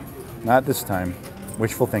 not this time.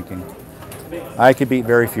 Wishful thinking. I could beat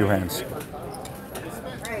very few hands.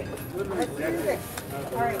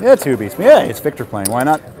 Yeah, 2 beats me. Yeah, it's Victor playing. Why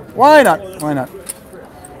not? Why not? Why not?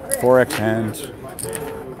 4x hand.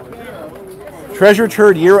 Treasure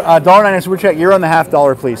Turd, $1.99 super chat, year on the $half,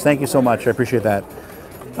 please. Thank you so much. I appreciate that.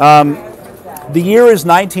 The year is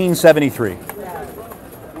 1973.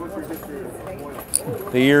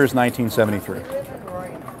 The year is 1973.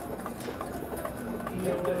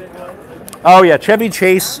 Oh yeah, Chevy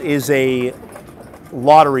Chase is a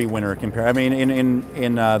lottery winner compared. I mean,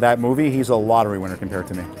 in that movie, he's a lottery winner compared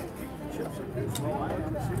to me.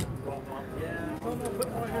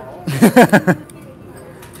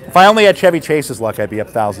 If I only had Chevy Chase's luck, I'd be up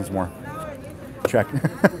thousands more. Check.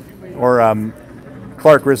 Or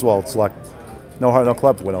Clark Griswold's luck. No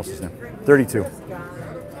club. What else is there? 32.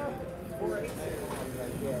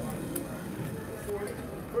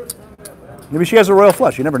 Maybe she has a royal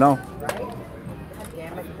flush. You never know.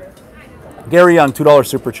 Gary Young, $2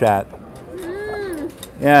 super chat.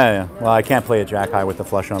 Yeah. Well, I can't play a jack high with the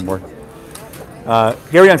flush on board.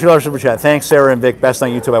 Gary Young, $2 super chat. Thanks, Sarah and Vic. Best on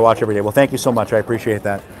YouTube. I watch every day. Well, thank you so much. I appreciate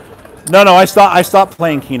that. No, I stopped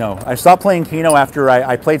playing Keno. I stopped playing Keno after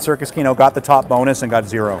I played Circus Keno, got the top bonus, and got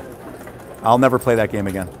 0. I'll never play that game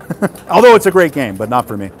again. Although it's a great game, but not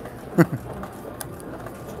for me.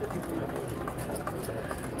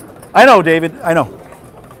 I know, David. I know.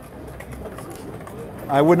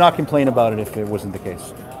 I would not complain about it if it wasn't the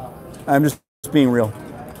case. I'm just being real.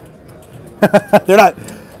 They're not.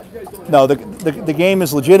 No, the game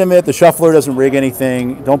is legitimate. The shuffler doesn't rig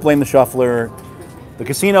anything. Don't blame the shuffler. The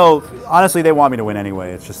casino, honestly, they want me to win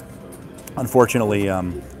anyway. It's just, unfortunately,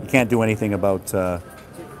 you can't do anything about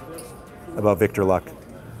Victor Luck,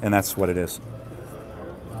 and that's what it is.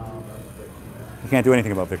 You can't do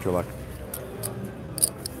anything about Victor Luck.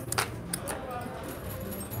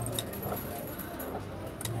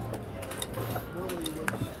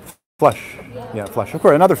 Flush. Yeah, flush. Of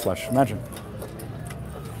course, another flush. Imagine.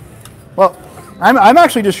 Well, I'm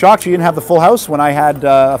actually just shocked you didn't have the full house when I had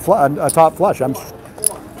a top flush. I'm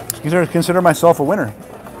consider myself a winner.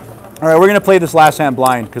 All right, we're going to play this last hand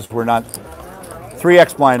blind because we're not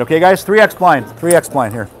 3x blind. Okay, guys, 3x blind. 3x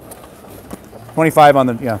blind here. 25 on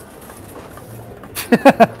the, yeah.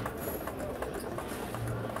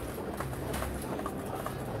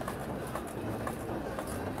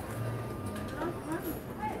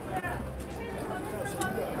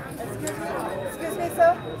 Excuse me,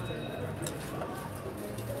 sir.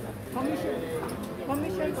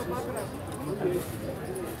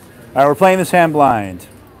 All right, we're playing this hand blind.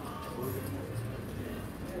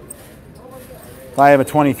 If I have a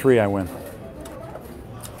 23, I win.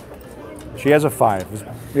 She has a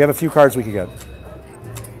 5. We have a few cards we could get.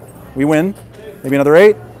 We win. Maybe another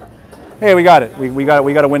 8. Hey, we got it. We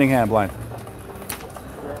got a winning hand blind.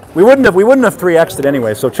 We wouldn't have 3x'd it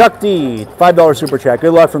anyway. So Chuck D, $5 super chat.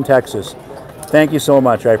 Good luck from Texas. Thank you so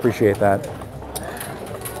much. I appreciate that.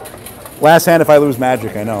 Last hand if I lose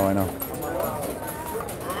magic. I know.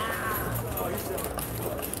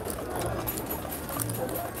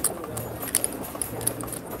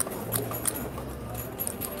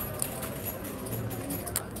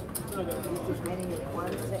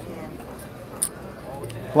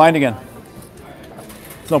 Blind again.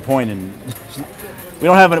 There's no point in. We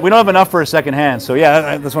don't have enough for a second hand. So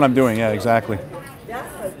yeah, that's what I'm doing. Yeah, exactly.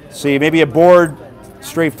 See, maybe a board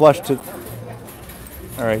straight flush to.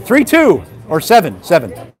 All right, 3-2 or 7.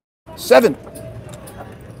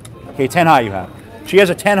 Okay, 10 high you have. She has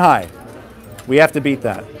a 10 high. We have to beat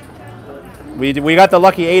that. We got the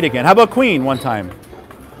lucky 8 again. How about queen one time?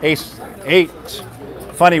 Ace 8.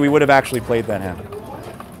 Funny, we would have actually played that hand.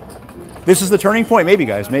 This is the turning point, maybe,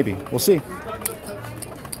 guys. Maybe we'll see.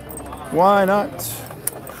 Why not?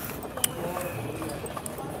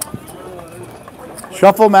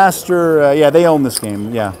 Shuffle Master, yeah, they own this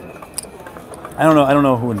game. Yeah, I don't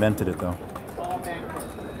know who invented it though.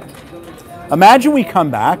 Imagine we come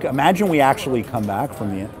back. Imagine we actually come back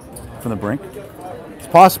from the brink. It's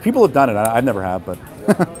possible. People have done it. I never have, but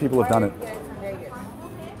people have done it.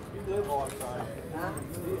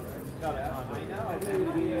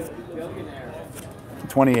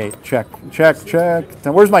 28. Check.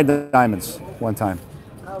 Now, where's my diamonds? One time.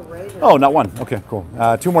 Oh, not one. Okay, cool.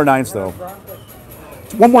 2 more 9s though.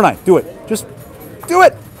 1 more 9. Do it. Just do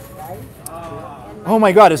it. Oh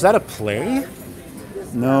my God, is that a play?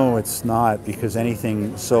 No, it's not, because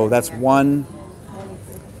anything. So that's 1.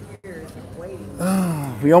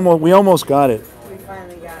 Oh, we almost got it. We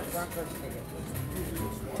finally got Broncos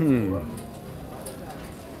tickets.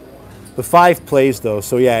 The 5 plays though,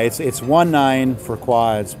 so yeah, it's 1-9 for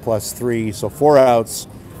quads plus 3, so 4 outs,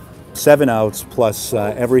 7 outs plus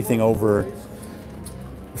everything over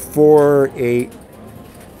 4, 8,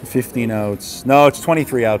 15 outs. No, it's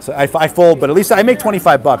 23 outs. I fold, but at least I make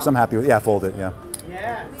 25 bucks. I'm happy with. Yeah, fold it. Yeah,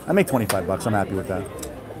 I make 25 bucks. I'm happy with that.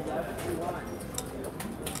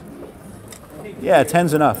 Yeah,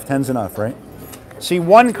 10's enough. 10's enough, right? See,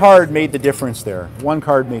 1 card made the difference there. 1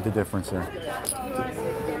 card made the difference there.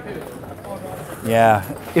 Yeah,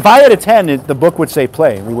 if I had a 10, the book would say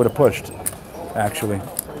play. We would have pushed, actually.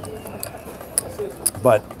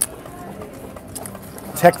 But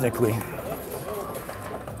technically,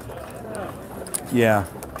 yeah.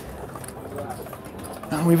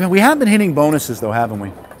 We have been hitting bonuses though, haven't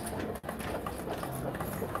we?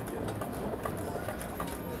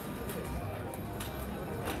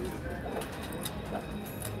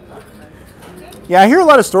 Yeah, I hear a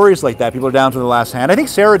lot of stories like that. People are down to the last hand. I think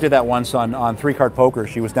Sarah did that once on 3-card poker.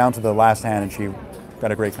 She was down to the last hand and she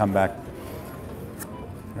got a great comeback.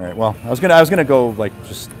 All right. Well, I was gonna go like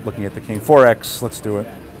just looking at the king. 4x. Let's do it.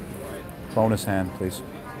 Bonus hand, please.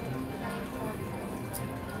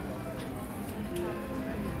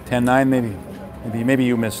 10-9 maybe. Maybe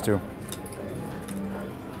you missed too.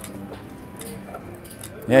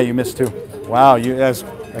 Yeah, you missed too. Wow,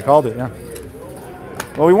 I called it. Yeah.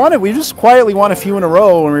 Well, we just quietly won a few in a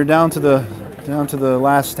row when we were down to the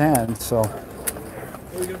last hand. So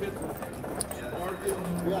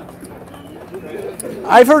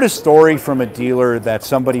I've heard a story from a dealer that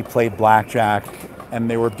somebody played blackjack and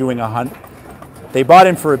they were doing a hunt. They bought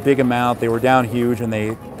in for a big amount. They were down huge, and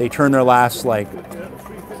they turned their last like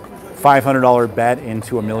 $500 bet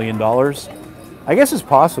into $1 million. I guess it's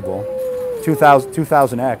possible.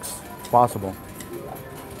 2000x. It's possible.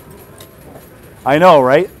 I know,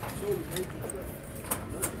 right?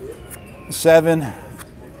 7,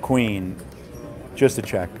 queen. Just a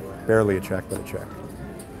check. Barely a check, but a check.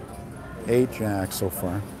 8 jack so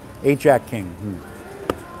far. 8 jack king.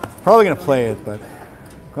 Probably going to play it, but...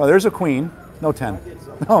 Oh, there's a queen. No 10.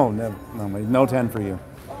 No 10 for you.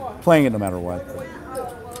 Playing it no matter what.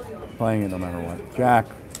 Playing it no matter what. Jack.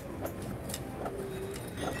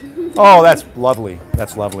 Oh, that's lovely.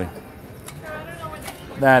 That's lovely.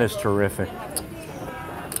 That is terrific.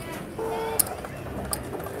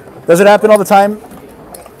 Does it happen all the time?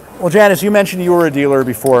 Well, Janice, you mentioned you were a dealer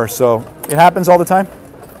before, so it happens all the time?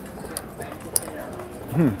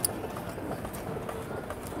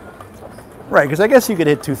 Right, because I guess you could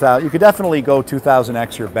hit 2,000. You could definitely go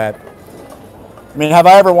 2,000x your bet. I mean, have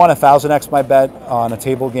I ever won 1,000x my bet on a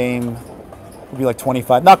table game? It would be like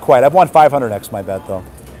 25. Not quite. I've won 500x my bet, though.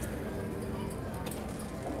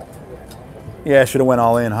 Yeah, I should have went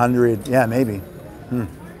all in. 100. Yeah, maybe.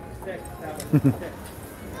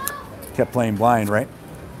 Kept playing blind, right?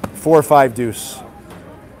 4 or 5 deuce.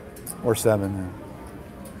 Or 7.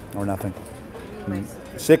 Or nothing.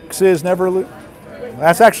 6 is never lose.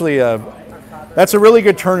 That's actually that's a really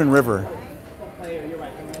good turn in river.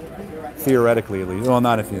 Theoretically, at least. Well,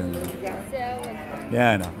 not if you...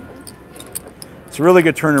 Yeah, I know. It's a really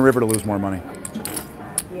good turn in river to lose more money.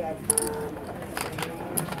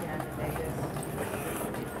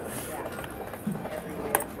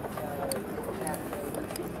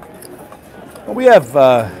 Well, we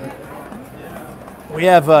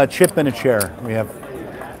have a chip and a chair.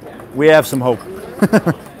 We have some hope.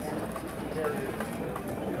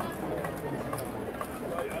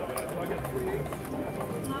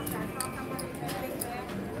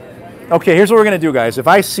 Okay, here's what we're gonna do, guys. If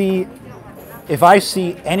I see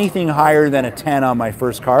anything higher than a 10 on my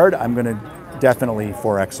first card, I'm gonna definitely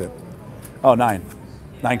 4x it. Oh, 9.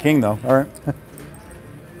 9 king though. All right.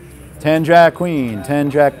 10 jack queen. 10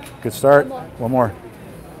 jack. Good start. One more.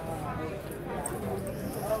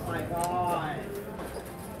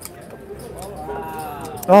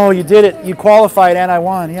 Oh, you did it. You qualified and I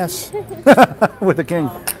won. Yes. With the king.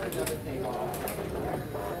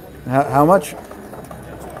 How much?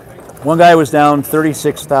 One guy was down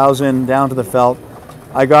 36,000 down to the felt.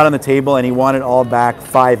 I got on the table and he won it all back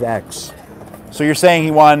 5x. So you're saying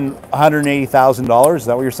he won $180,000? Is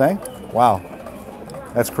that what you're saying? Wow,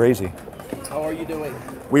 that's crazy. How are you doing?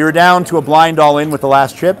 We were down to a blind all in with the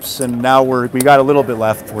last chips, and now we got a little bit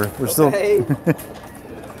left. We're still. Hey.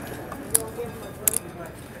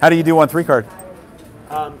 How do you do on 3-card?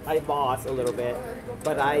 I lost a little bit,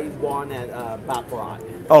 but I won at Baccarat.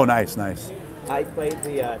 Oh, nice, nice. I played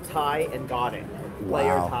the tie and got it.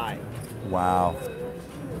 Player Wow. tie. Wow.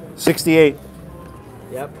 68.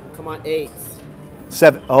 Yep. Come on, 8.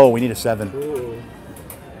 7. Oh, we need a 7. Ooh.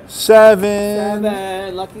 7.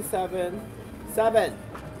 7. Lucky 7. 7.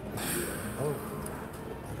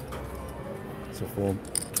 It's a full.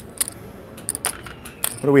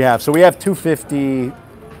 What do we have? So we have 250.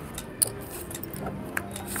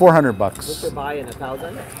 400 bucks. What's your buy-in?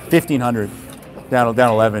 1,000? 1,500. Down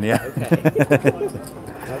 11. Yeah. Okay. I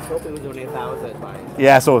was hoping it was only 1,000 buy-in.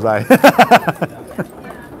 Yeah. So was I.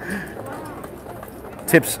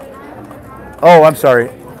 Tips. Oh, I'm sorry.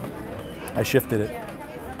 I shifted it.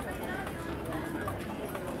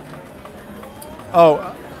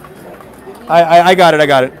 Oh, I got it. I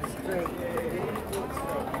got it.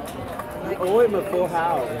 You owe him a full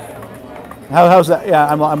house. How's that?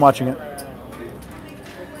 Yeah, I'm watching it.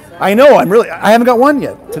 I know. I haven't got one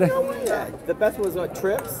yet today. Yeah. The best was what,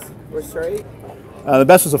 trips or straight? The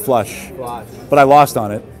best was a flush, Flush. but I lost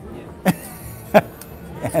on it.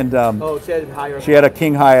 And Oh, she had higher. she had a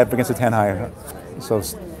king high up against a 10 high. So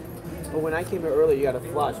Well, when I came here earlier, you had a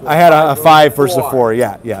flush. I had a 5 versus a 4.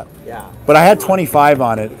 Yeah. Yeah. But I had 25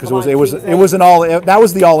 on it because Come on, it was King's an all. That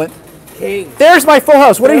was the all in. King. There's my full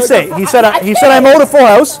house. What did he say? He said I'm owed a full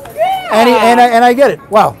house, and I get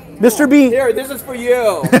it. Wow, Mr. B. Here, this is for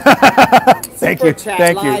you. Thank Super you. Chat,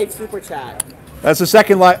 Thank you. live super chat. That's the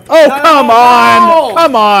second live. Oh, No, come no, on. no.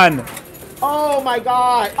 Come on. Oh my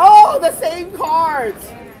God. Oh, the same cards.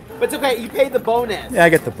 But it's okay. You paid the bonus. Yeah, I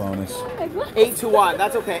get the bonus. 8 to 1.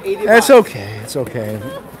 That's okay. 80 That's bucks. okay. It's okay.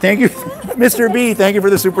 Thank you, Mr. B. Thank you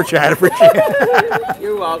for the super chat. Appreciate it.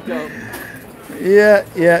 You're welcome. Yeah.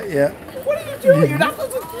 What are you doing? You're not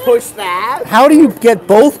supposed to push that. How do you get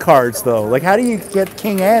both cards though? Like, how do you get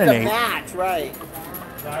king and The an 8? match, right?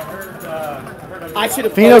 I heard I should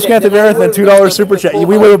have. Fino Scantha Marathon, $2 super chat.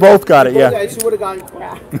 We would have both got it. Yeah. She would have gone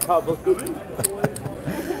crap, probably.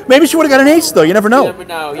 Maybe she would have got an ace though. You never You know. never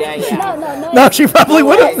know. Yeah. No, she probably No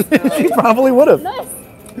would ways, have. no She ways. probably would have.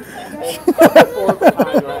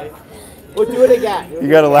 Right? We'll do it again. You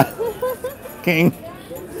gotta laugh. King.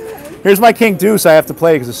 Here's my king deuce. I have to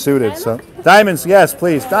play because it's suited. So diamonds, yes,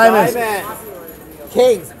 please. Diamonds. Diamonds.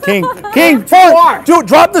 Kings. King. Four. Dude,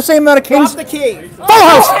 drop the same amount of kings. Drop the king. Full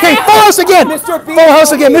house. King. Full house again. Mr. B. Full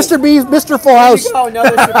house again. Mr. B. Mr. Full House. Oh, another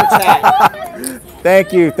super chat.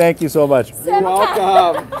 Thank you. Thank you so much. You're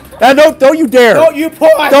welcome. And don't you dare. Don't you push.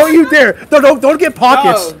 Don't you dare. Don't get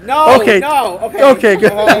pockets. No. Okay. No. Okay,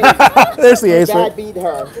 good. There's the ace. Dad beat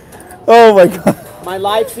her. Oh my God. My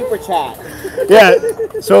live super chat. Yeah.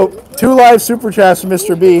 So 2 live super chats from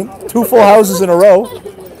Mr. B. 2 full houses in a row.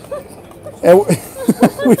 And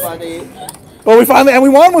Funny. well, we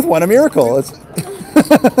won with one. A miracle.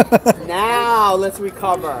 Now let's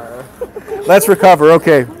recover. Let's recover.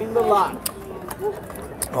 Okay. In the luck.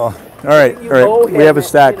 Oh, all right. You owe All right. We him, have a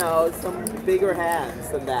stack. You know, some bigger hands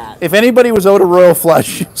than that. If anybody was owed a royal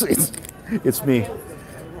flush, it's me.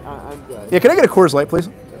 I'm good. Yeah. Can I get a Coors Light, please?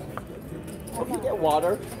 Can you get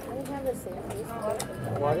water?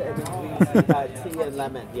 Water and then tea and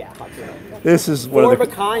lemon. Yeah, hot tea. This is one Four of of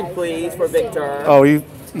the. a kind, please, for Victor. Oh, he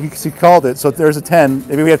called it. So there's a 10.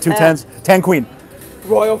 Maybe we have 2 10. 10s. 10 queen.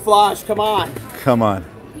 Royal flush, come on. Come on.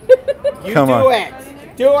 You Come do on. it.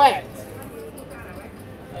 Do it.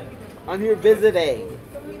 I'm here visiting.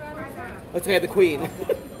 Let's get the queen.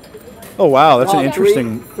 Oh wow, that's Oh, an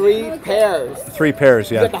interesting. Three pairs. 3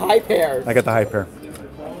 pairs. You got the Yeah. high pairs. I got the high pair.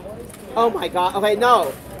 Oh my god. Okay,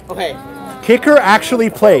 no. Okay. Kicker actually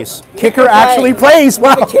plays. Kicker actually plays.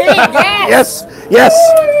 Wow. The king, yes. Yes.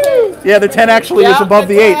 Yeah, the 10 actually is above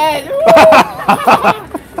the 8.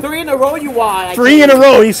 8. 3 in a row you won. 3 in a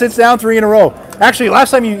row. He sits down 3 in a row. Actually,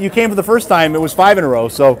 last time you came for the first time, it was 5 in a row.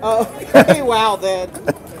 So. Okay, wow then.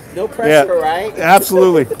 No pressure, right?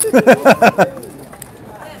 Absolutely.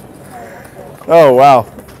 Oh wow.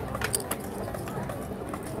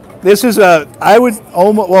 This is I would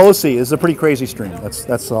almost, well, let's see. It's a pretty crazy stream.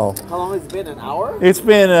 That's all. How long has it been? An hour? It's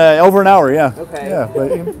been over an hour, yeah. Okay. Yeah,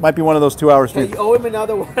 but it might be one of those 2-hour Okay, streams. you owe him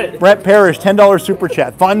another one. Brett Parrish, $10 super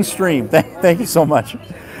chat. Fun stream. Thank you so much.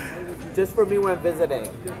 Just for me when I'm visiting.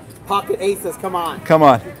 Pocket aces, come on. Come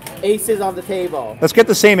on. Aces on the table. Let's get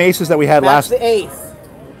the same aces that we had Match last. the ace.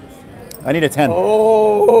 I need a 10.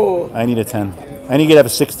 Oh. I need a 10. I need to have a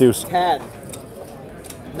 6 deuce. 10.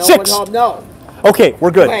 No 6. one home, no. Okay,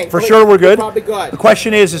 we're good. Okay, For sure, we're good. Probably good. The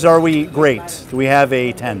question is are we great? Do we have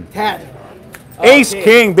a 10? 10. Ace, Okay.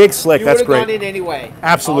 king, big slick. You That's would've gone great. in anyway.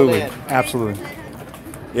 Absolutely. All in. Absolutely.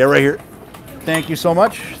 Yeah, right here. Thank you so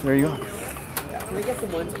much. There you go. Can I get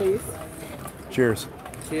some ones, please? Cheers.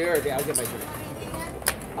 Cheers. Yeah, I'll get my drink.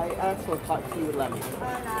 I asked for hot tea with lemon.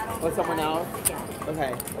 Or someone else?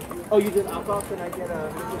 Okay. Oh, you did alcohol? Can I get a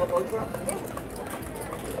Ultra?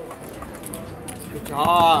 Good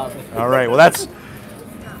job. All right. Well, that's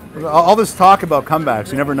all this talk about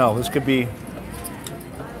comebacks. You never know. This could be.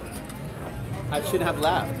 I shouldn't have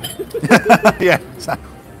left. Yeah.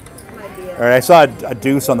 All right. I saw a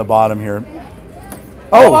deuce on the bottom here.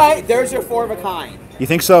 Oh, Oh, right. There's your 4 of a kind. you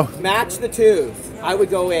think so? Match the 2s. I would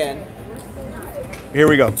go in. Here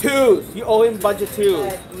we go. 2s. You owe him a bunch of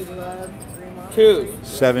 2s. 2s.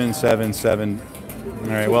 7, 7, 7. All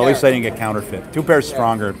right. Well, at least I didn't get counterfeit. 2 pairs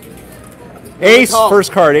stronger. Ace call.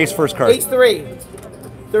 first card. Ace first card. Ace 3.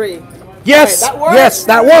 3. Yes. Okay, that works. Yes,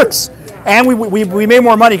 that works. And we made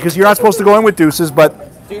more money because you're not supposed to go in with deuces, but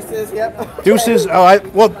Deuces, yep. deuces. Oh,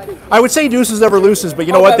 I would say deuces never loses, but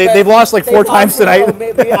you know Oh, what? but They've lost like 4 they've times lost, tonight. oh,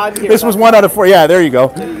 maybe I'm here, This was that's 1 out of 4. Yeah, there you go.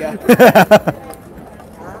 There you go.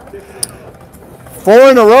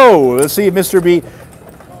 4 in a row. Let's see if Mr. B.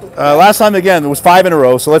 Last time again it was 5 in a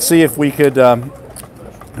row. So let's see if we could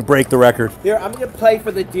break the record. Here, I'm going to play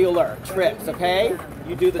for the dealer. Trips, okay?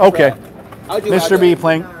 You do the Okay. trip. I'll do Mr. I'll B do it.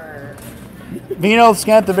 playing. Vino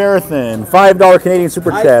Scantaverathan, $5 Canadian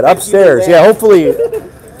super I chat thank you upstairs. for Yeah, that. hopefully.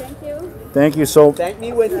 Thank you so. Thank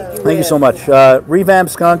me when you Thank you so much. Revamp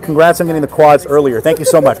Skunk, congrats on getting the quads earlier. Thank you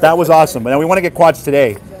so much. That was awesome. But now we want to get quads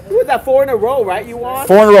today. Who was that 4 in a row, right? You want?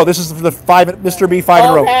 4 in a row. This is the 5. Mr. B 5 in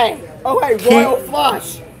a row. Okay. Okay, Royal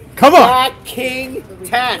Flush. Come on. Jack, King,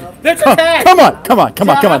 10. There's a 10. Come on. Come on. Come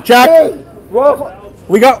on. Come on. Jack. King, Royal Flush.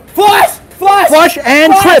 We got Flush! Flush! flush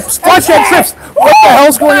and trips. Flush and trips. What the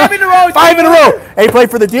hell's going on? 5 in a row. 5 in a row. Hey, play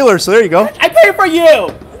for the dealer. So there you go. I pay for you.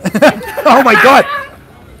 Oh my God.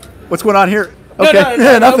 What's going on here? Okay.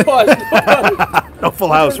 No, Nothing. push. No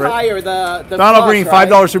full house, right? Higher, the Donald flush, Green, right?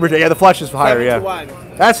 $5 super chat. Yeah, the flush is higher. 7 to Yeah, 1.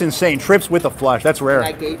 that's insane. Trips with a flush. That's I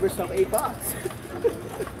rare. gave herself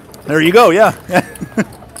 $8. There you go. Yeah.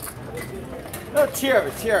 No,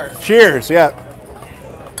 cheers, cheers. Cheers. Yeah.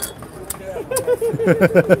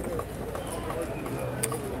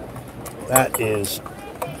 That is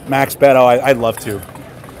max bet. Oh, I'd love to.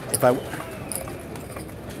 If I.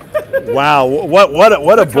 Wow.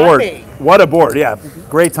 What a board. timing. What a board. Yeah.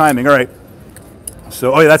 Great timing. All right.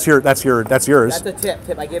 So, oh yeah, that's yours. That's a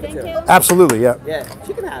tip. I give it to her. Absolutely. Yeah. Yeah,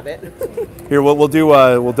 she can have it. Here we'll do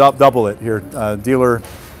double it here. Dealer,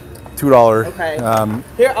 $2. Okay.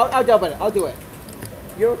 Here, I'll double it. I'll do it.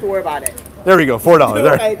 You don't have to worry about it. There we go. $4. All Okay,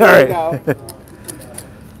 right. there you All right. go.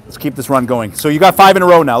 Let's keep this run going. So you got 5 in a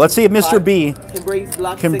row now. Let's see if Mr. B Can bring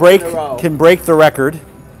luck can 6 break in a row. the record.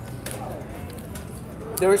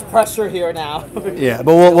 There is pressure here now. Yeah,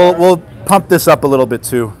 but we'll pump this up a little bit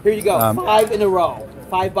too. Here you go. 5 in a row.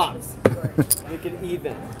 $5. Make it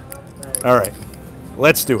even. All right,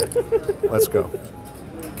 let's do it. Let's go.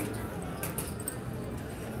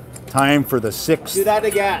 Time for the 6th. Do that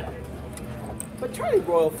again. But try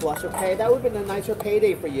Royal Flush, okay? That would have been a nicer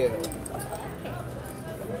payday for you.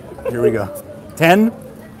 Here we go. 10.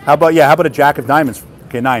 How about a Jack of Diamonds?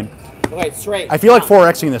 Okay, 9. Okay, straight. I feel like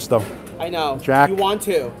 4xing this though. I know. Jack. You want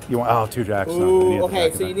to. You want 2 jacks? No, I need Ooh, the okay,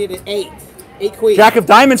 Jack of so you Diamonds. need an 8. 8 queens. Jack of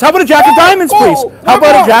Diamonds. How about a Jack of Diamonds, please? Oh, How one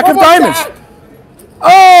about more, a Jack one of more Diamonds? Jack.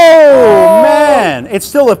 Oh man, it's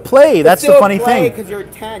still a play. That's the funny thing. Because you're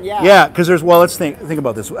 10, yeah. Yeah, because there's let's think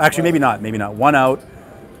about this. Actually, maybe not. 1 out,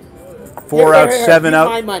 4 Here, out, here, 7 use out.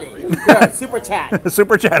 my money. Here, super chat.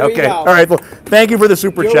 Super chat. There you Okay. go. All right. Well, thank you for the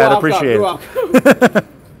super You're chat. welcome, Appreciate you're it. welcome.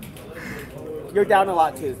 You're down a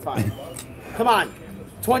lot too. It's fine. Come on.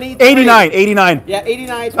 20. 89. Yeah,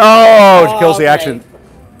 89. Oh, it kills the okay. action.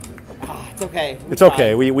 It's okay. It's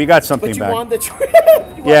okay. We got something But you back. won the trip.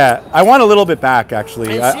 Yeah, I want a little bit back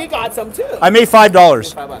actually. And she got some too. I made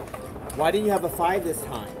 $5. Why didn't you have a 5 this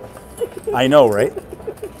time? I know, right?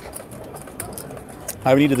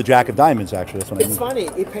 I needed the Jack of Diamonds actually. That's what I It's need. funny.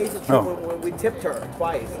 It pays the trip Oh. when we tipped her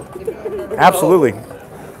twice. Absolutely.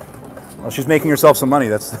 Well, she's making herself some money.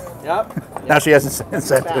 That's Yep. now she has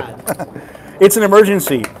incentive. Bad. It's an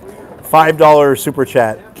emergency. $5 super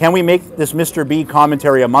chat. Can we make this Mr. B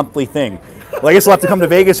commentary a monthly thing? Well, I guess I'll have to come to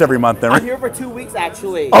Vegas every month then, I'm right? here for 2 weeks,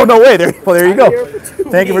 actually. Oh, no way. There you I'm go. here for 2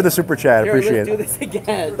 Thank you for the weeks. super chat. Here, Appreciate let's it. do this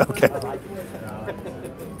again. Okay.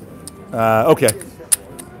 Okay.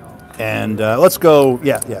 And let's go.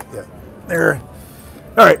 Yeah. There.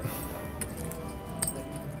 All right.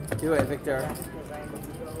 Do it, Victor.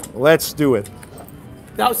 Let's do it.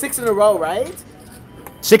 That was 6 in a row, right?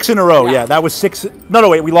 6 in a row. Yeah. Yeah, that was 6. No,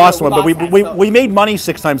 wait. We lost No, we one, lost but that, we made money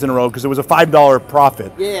 6 times in a row because it was a $5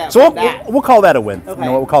 profit. Yeah, So from that. we'll call that a win. Okay. You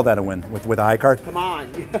know what? We'll call that a win with a high card. Come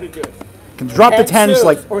on. You gotta do it. Can drop the 10 tens twos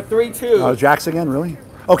like. or 3 twos. Oh, jacks again? Really?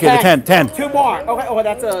 Okay, the 10. 2 more. Okay. Oh,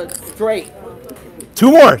 that's a straight.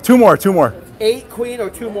 2 more. 8 queen or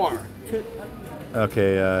 2 more.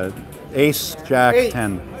 Okay, ace, jack, 8.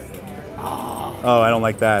 10. Oh, I don't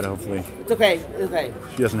like that, hopefully. It's okay. It's okay.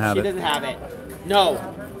 She doesn't have She it. doesn't have it. No.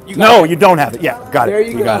 You got No, it. you don't have it. Yeah, got it. There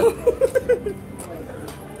you We got go. it.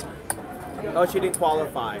 Oh, she didn't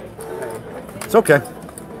qualify. Okay. It's okay.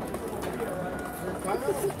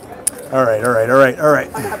 All right.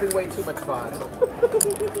 I'm having way too much fun.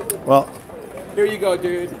 Well, Here you go,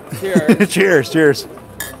 dude. Cheers. cheers.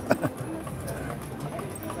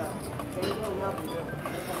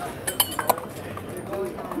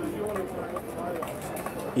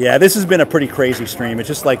 Yeah, this has been a pretty crazy stream. It's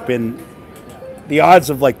just like been the odds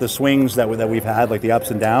of like the swings that we've had, like the ups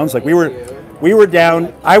and downs. Like we were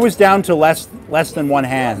down. I was down to less than one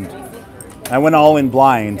hand. I went all in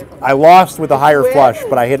blind. I lost with a higher flush,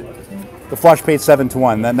 but I hit the flush paid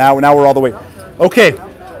 7-1. Then now we're all the way. Okay,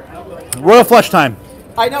 royal flush time.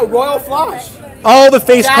 I know, royal flush. All the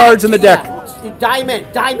face Jack, cards in the deck. yeah. Diamond.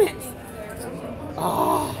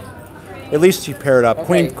 At least you pair it up.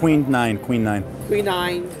 Okay. Queen 9. Queen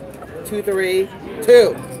 9, 2, 3,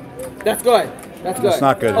 2. That's good. That's good. It's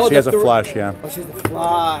not good. Oh, She has a the flush, yeah. Oh, she's a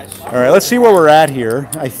flush. All right, let's see where we're at here.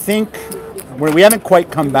 I think we haven't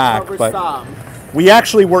quite come back, Cover but some. we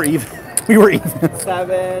actually were even. We were even.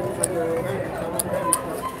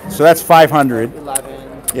 700, So that's 500.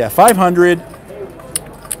 11. Yeah, 500,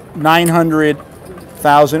 900,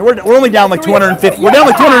 1,000. We're only down like 250. We're down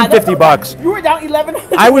like 250 bucks. You were down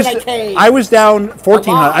 1,100 I was when I came. I was down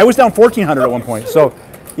 1,400. I was down 1,400 at one point. So,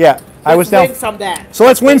 yeah, I was down. Win some then. So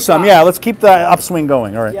let's win some. Yeah, let's keep the upswing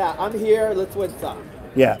going. All right. Yeah, I'm here. Let's win some.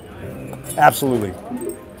 Yeah, absolutely.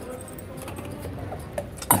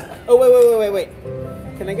 Oh, wait.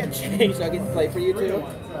 Can I get change so I can play for you too?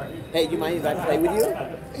 Hey, do you mind if I play with you?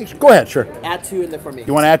 Go ahead, sure. Add 2 in there for me.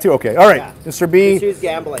 You want to add to? Okay. All right, Yeah. Mr. B. She's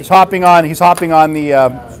gambling. He's hopping on. He's hopping on the.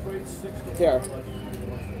 Here.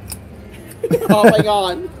 Hopping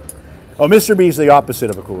on. Oh, Mr. B's the opposite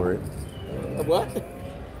of a cooler. What?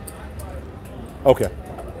 Okay. Is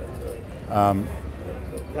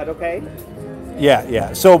that okay?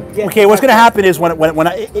 Yeah. So, Yeah, okay, what's going to happen is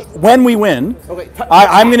when we win, Okay,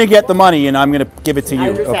 I'm going to get the money and I'm going to give it to you. I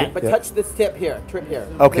understand, Okay. but yeah. touch this tip here. Trip here.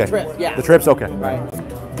 Okay. The trip, yeah. The trip's okay. Right.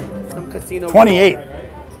 Some casino. 28.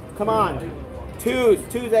 Come on. Two's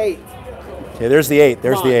 8. Okay, there's the 8.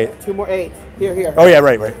 There's Come the on. 8. 2 more 8. Here. Oh yeah,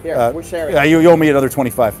 right. Here, we're sharing. Yeah, you owe me another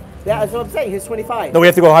 25. Yeah, that's what I'm saying. Here's 25. No, we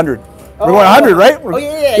have to go 100. Oh, We're going 100, right? Oh,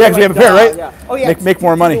 yeah. Yeah, you're because we have a right. pair, right? Yeah. Oh, yeah. Make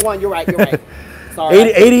more money. 2-1. You're right. Sorry.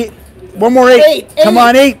 80. One more 8. 8. Come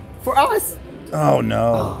on, 8. For us. Oh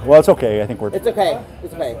no. Well, it's okay. I think It's okay.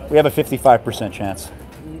 we have a 55% chance.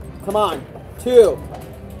 Come on. 2.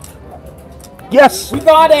 Yes. We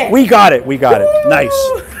got it. We got it. Nice.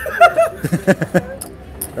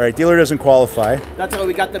 All right, dealer doesn't qualify. That's why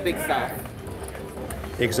we got the big stuff.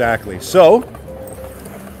 Exactly. So,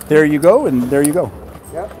 there you go, and there you go.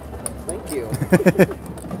 Yep. Thank you.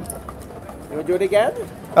 You want to do it again?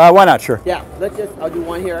 Why not? Sure. Yeah. I'll do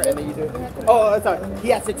one here and then you do it. Oh, sorry. He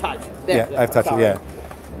has to touch. There, Yeah, I've touched it. sorry. Yeah.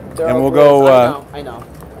 They're And all we'll great. go, I know.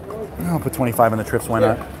 I'll put 25 on the trips. Why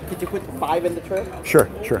Here, not? could you put 5 in the trip? Sure.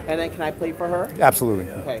 And then can I play for her? Absolutely.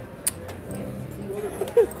 Okay.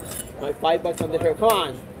 My $5 on the trip. Come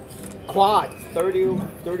on. Quad.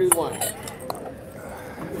 31.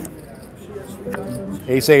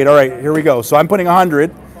 Ace 8. All right, here we go. So I'm putting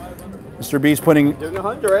 100. Mr. B's putting. Doing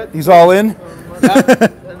 100. He's all in.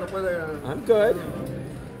 I'm good.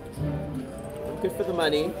 I'm good for the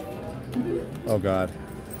money. Oh God.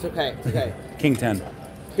 It's okay. King 10.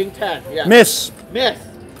 King 10. Yeah. Miss. Miss.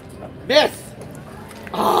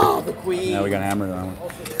 Oh, the queen. Now we got hammered on one.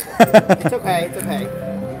 It's okay.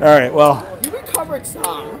 All right. Well, You recovered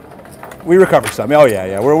some. we recovered some. Oh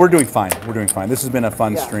yeah. We're doing fine. This has been a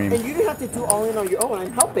fun stream. And you didn't have to do all in on your own.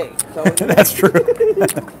 I'm helping. So That's true.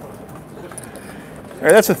 All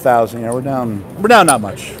right, that's 1,000. Yeah, we're down. We're down not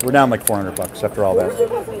much. We're down like $400 after all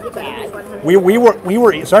that. We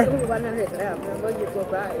were sorry.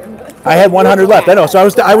 I had 100 left. I know. So I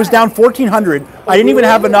was down 1,400. I didn't even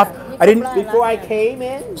have enough. I didn't. Before I came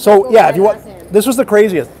in. So yeah, if you want, this was the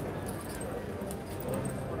craziest.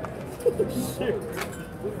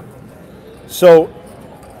 So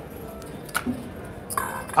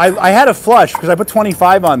I had a flush because I put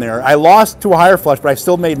 25 on there. I lost to a higher flush, but I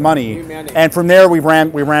still made money. And from there we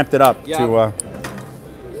ramped it up to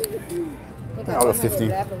 50.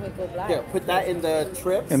 Here, put that in the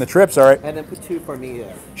trips. In the trips, all right. And then put 2 for me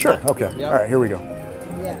there. Sure. Okay. Yep. All right. Here we go.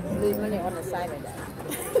 Yeah, leave money on the side of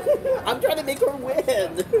that. I'm trying to make her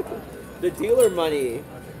win. The dealer money.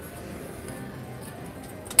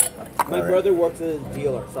 My brother works as a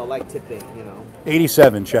dealer, so I like tipping, you know.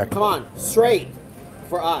 87. Check. Come on, straight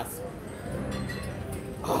for us.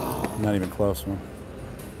 Not even close, man.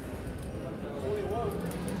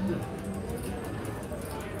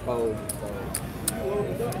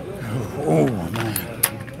 Oh man.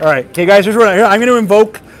 All right. Okay, guys. Here's what I'm going to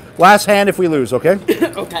invoke last hand if we lose. Okay.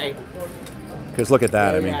 Okay. Because look at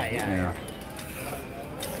that. I mean. Yeah.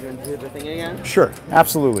 You want to do the thing again? Sure.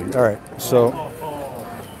 Absolutely. All right. So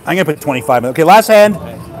I'm going to put 25 in. Okay. Last hand.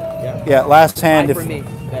 Yeah. Last hand. 5 for me.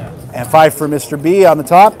 There. And 5 for Mr. B on the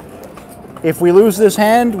top. If we lose this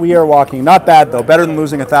hand, we are walking. Not bad though. Better than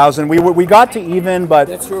losing 1,000. We got to even, but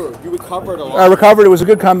That's true. You recovered a lot. I recovered. It was a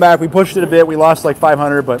good comeback. We pushed it a bit. We lost like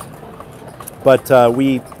 500, but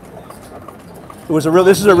we. It was a real.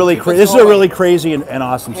 This is a really crazy and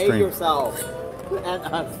awesome Pay stream. yourself and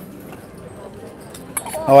us.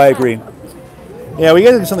 Oh, I agree. Yeah, we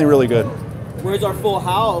got something really good. Where's our full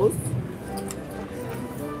house?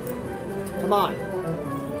 Come on.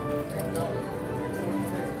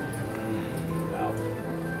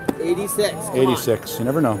 86. Come 86. You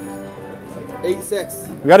never know. on. 86.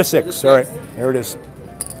 We got a 6. All right. Six. Here it is.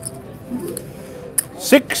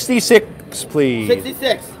 66, please.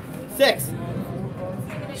 66. 6.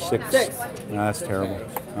 6. Six. No, that's terrible.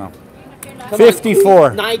 Oh. Come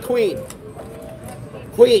 54. On. 9 queen.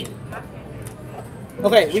 Queen.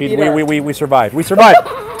 Okay, We survived. We survived.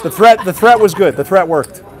 The threat was good. The threat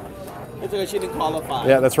worked. It's okay, she didn't qualify.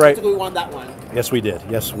 Yeah, that's right. It's okay, we won that one. Yes, we did.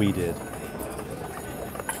 Yes, we did.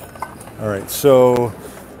 All right, so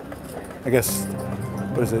I guess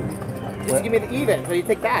what is it? Just give me the even, so you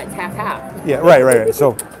take that. It's half. Yeah, right.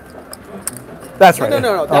 So that's right.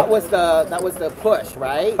 No. That was the push,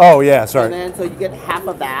 right? Oh yeah, sorry. And then so you get half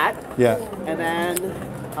of that. Yeah. And then,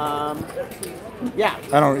 yeah.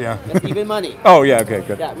 I don't. Yeah. That's even money. Oh yeah. Okay.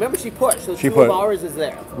 Good. Yeah. Remember, she pushed. So She 2 put- of ours is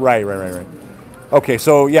there. Right. Okay.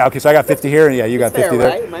 So yeah. Okay. So I got 50 here, and yeah, you got It's 50 fair,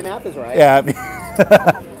 there. right? My math is right. Yeah. Can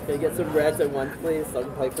you get some reds at once, please, so I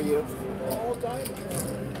can play for you?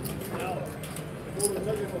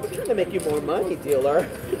 I'm trying to make you more money, dealer.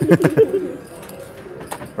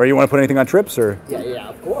 Or you want to put anything on trips, or? Yeah,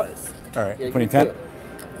 of course. All right. Yeah, Putting you 10. do.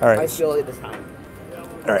 All I right. feel it this time.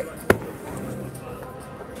 All right.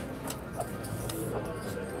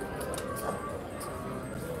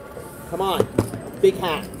 Come on. Big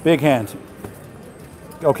hand. Big hand.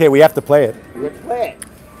 Okay, we have to play it. You have to play it.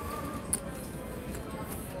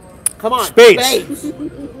 Come on. Spades.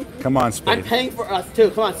 Come on, I'm spades. paying for us too.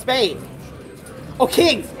 Come on, spade. Oh,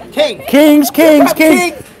 kings. King. Kings. King or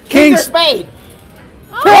spade.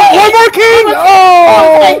 One more king.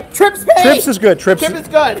 Oh. Trip spade. Trips is good. Trips. Trip is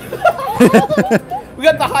good. We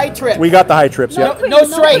got the high trip. We got the high trips. Yeah. No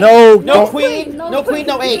straight. No, No don't- queen. No queen.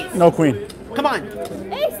 No ace. No queen. Come on.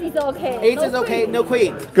 Ace is okay. Ace is okay. No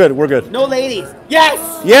queen. Good. We're good. No ladies.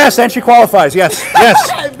 Yes. Yes, and she qualifies. Yes.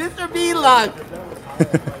 Mr. B luck.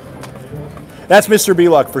 That's Mr. B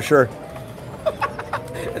luck for sure.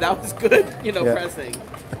 That was good, Yeah. pressing.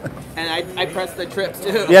 And I pressed the trips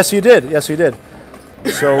too. Yes, you did.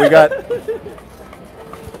 So we got.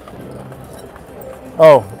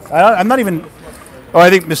 Oh, I'm not even. Oh, I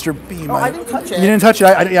think Mr. B. Oh, I didn't touch it. You didn't touch it.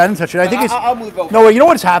 I didn't touch it. I think it's. I'll move over. No, you know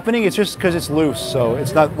what's happening? It's just because it's loose, so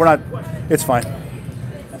it's not. We're not. It's fine.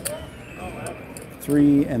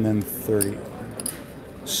 3 and then 30.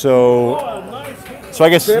 So I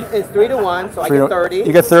guess. Trip is 3-1, so I get 30.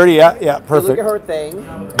 You get 30. Yeah. So look Perfect. at her thing.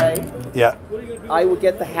 Okay. Yeah. I would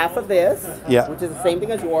get the half of this. Yeah. Which is the same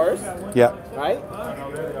thing as yours, Yeah. right?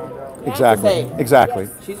 Exactly. Same. Exactly.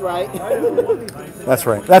 She's right. That's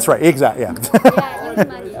right. Exactly. Yeah. Yeah, even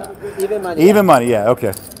money. Even money. Even money. Yeah.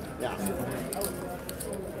 Okay. Yeah.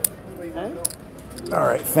 Okay. All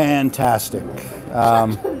right. Fantastic.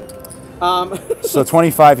 Um, So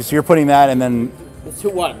 25. So you're putting that, and then it's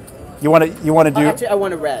 2-1. you want to do. Actually, I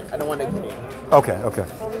want a red. I don't want a green. Okay.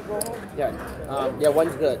 Yeah. Yeah,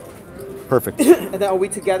 one's good. Perfect. And then are we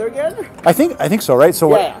together again? I think so, right?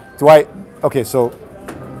 So Yeah. what do I? Okay, so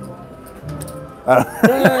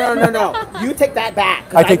No. You take that back.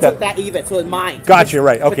 'Cause I take took that. that even, so it's mine. Gotcha.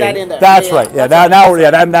 Right. Put Okay. that in there. That's Yeah, right. Yeah. that's That right. now.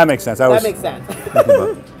 Yeah. That makes sense. That makes sense.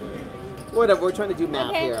 Whatever. We're trying to do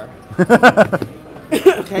math Okay.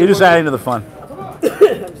 here. You're just adding to the fun. I'm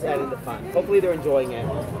just adding the fun. Hopefully they're enjoying it.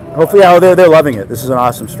 Hopefully, oh, they're loving it. This is an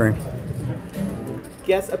awesome stream.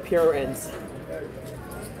 Guest appearance.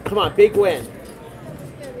 Come on, big win.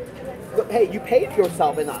 Look, hey, you paid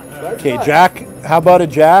yourself enough. That's Okay, good. Jack. How about a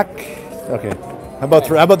Jack? Okay. How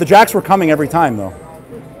about the Jacks were coming every time though?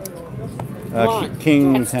 Come on.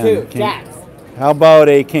 King Jacks 10. too. King. Jacks. How about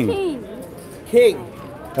a king? King. King.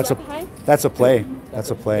 That's a High? that's a play.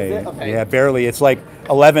 That's a play. Is it? Okay. Yeah, barely. It's like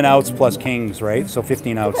 11 outs plus kings, right? So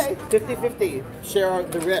 15 outs. Okay, 50-50. Share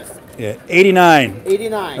the risk. Yeah, 89.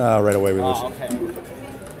 89. Right away we lose. Oh, okay.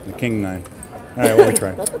 The king 9. All right, we'll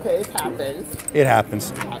try. That's okay. It happens. It happens.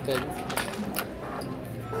 Happens.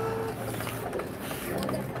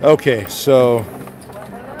 Okay, so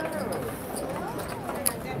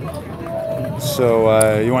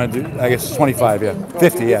you want to do? I guess it's 25. Yeah,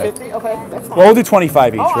 50. Yeah. 50? Okay, that's fine. Well, we'll do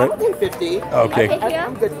 25 each, Oh, right? I'll take 50. Okay.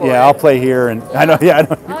 I'm good for it. Yeah, I'll play here, and I know. Yeah, I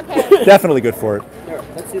know. Okay. Definitely good for it. Here,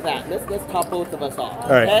 let's do that. Let's top both of us off. All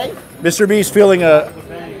right. Okay? Mr. B's feeling a.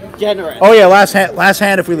 Generous. Oh yeah, last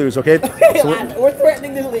hand if we lose. Okay. Okay, lad, we're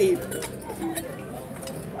threatening to leave.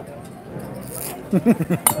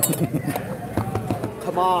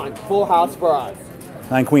 Come on, full house for us.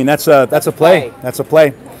 9 queen. That's a play. play. That's a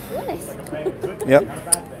play. Nice.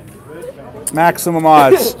 Yep. Maximum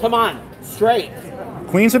odds. Come on, straight.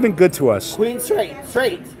 Queens have been good to us. Queen straight.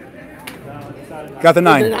 Got the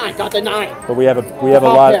 9. Got the 9. But we have a Top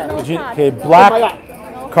lot. pair. Okay, Oh my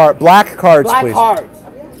black God. black cards, Black please. cards.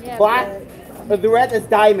 Yeah, Black. The red is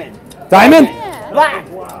diamond. Diamond. Black.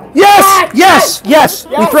 Yes, Black! yes, yes.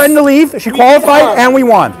 We Yes! threatened to leave. She We qualified, won. and we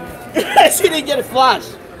won. She didn't get a flush.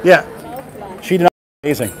 Yeah. She did not.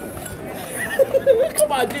 Amazing.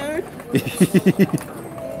 Come on, dude.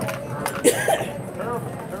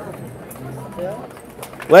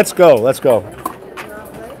 Let's go. Let's go.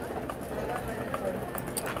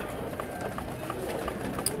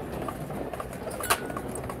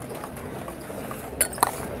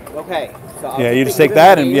 Okay. So I'll Yeah, you keep just it take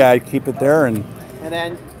that, and evenly, yeah, I keep it there, and and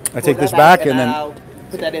then I pull take that this back, and then- I'll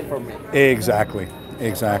put that in for me. exactly.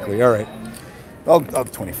 All right. I'll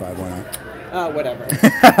 25. Why not? Whatever.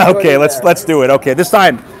 Okay, let's do it. Okay, this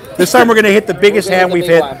time we're gonna hit the biggest We're hand gonna hit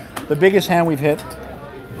we've the hit. big one. The biggest hand we've hit.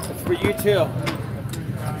 For you too.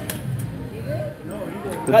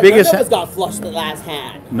 The None biggest. of us got flushed the last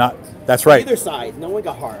hand. Not. That's right. Either side. No one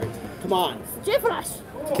got hard. Come on. Straight flush.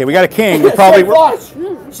 Okay, we got a king. We're probably. Straight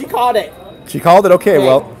flush. She caught it. She called it. Okay, Okay.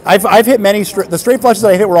 well, I've hit many the straight flushes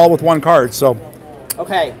I hit were all with one card. So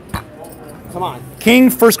Okay. Come on. king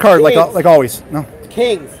first card like Kings. like always. No.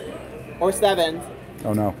 Kings. Or sevens.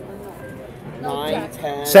 Oh no. 9,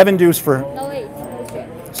 10. 7 deuce for No, wait. Okay.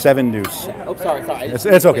 7 deuce. Oh, sorry. It's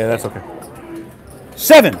okay. That's okay.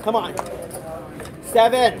 7. Come on.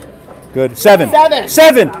 7. Good. 7. Seven.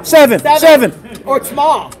 7. 7. 7. Or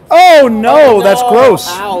small. Oh no, Oh, that's no. gross.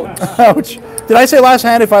 Ouch. Ouch. Did I say last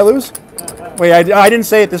hand if I lose? Wait, I didn't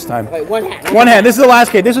say it this time. Wait, one hand. One hand. This is the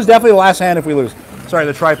last game. This is definitely the last hand if we lose. Sorry,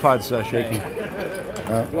 the tripod's shaking.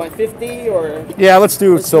 You want 50 or? Yeah, let's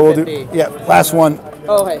do. Let's So do we'll do. 50. Yeah, last one.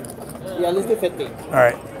 Oh, hey. Yeah, let's do 50. All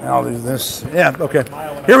right. I'll do this. Yeah. Okay.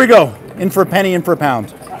 Here we go. In for a penny, in for a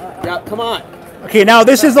pound. Yeah, come on. Okay. Now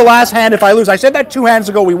this is the last hand if I lose. I said that 2 hands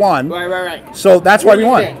ago we won. Right. So that's why we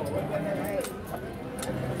won.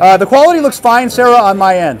 The quality looks fine, Sarah, on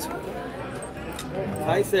my end.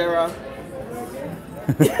 Hi, Sarah.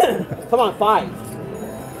 Come on,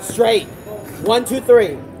 5. Straight. 1, 2,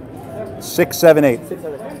 3. 6, 7, 8. 6,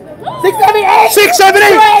 7, 8. 6, 7,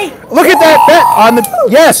 8. Look at that bet on the.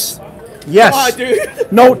 Yes. Yes. Come on,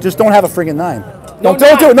 dude. No, just don't have a friggin' 9. No,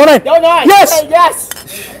 Don't do it. No 9. No 9. Yes. Okay, yes.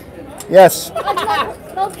 Yes.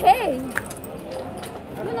 No pay.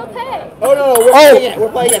 You no pay. Oh, no.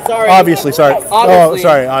 We're playing it. Sorry. Obviously, sorry. Oh, Obviously.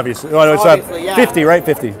 sorry. Obviously. Oh, no, it's Obviously, yeah. 50, right?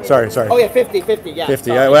 50. Sorry. Oh, yeah, 50, yeah.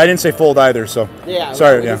 50. Sorry. I didn't say fold either, so. Yeah.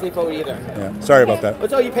 Sorry. We Yeah. didn't say fold either. Yeah. Sorry about that.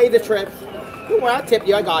 Until you pay the trip. Well, I'll tip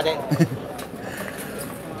you. I got it.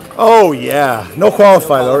 Oh yeah. No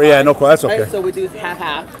qualify though. Yeah. No qualify. That's okay. Right, so we do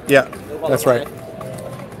half. Yeah. That's right.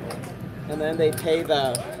 And then they pay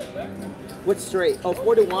the. What's straight? Oh,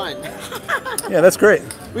 4 to 1. Yeah. That's great.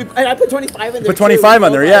 And I put 25 in there. Put 25 too.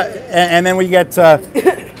 on there. Yeah. And then we get.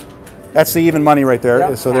 That's the even money right there.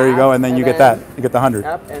 Yep, So there you go. And then half, you and get that. then- You get the 100.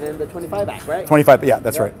 Yep, and then the 25 back, right? 25. Yeah.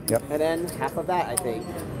 That's right. Yep. And then half of that, I think.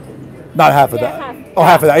 Not half of Yeah, that. half. Oh,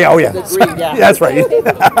 half of that. Yeah. Oh, yeah. The green, yeah. That's right.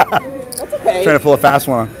 That's okay. Trying to pull a fast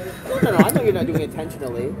one on. No. I know you're not doing it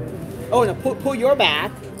intentionally. Oh, and pull your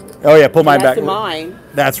back. Oh, yeah. Pull mine back. That's mine.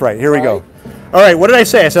 That's right. Here we go. All right. What did I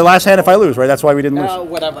say? I said last hand if I lose, right? That's why we didn't lose.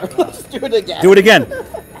 Whatever. Let's do it again. Do it again.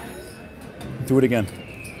 Do it again.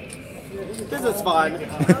 This is fun.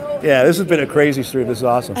 Yeah, this has been a crazy stream. This is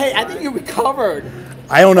awesome. Hey, I think you recovered.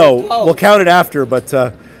 I don't know. We'll count it after, but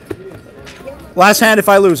last hand if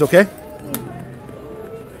I lose, okay?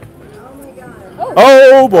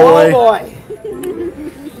 Oh, boy. Oh, boy.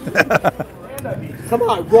 Come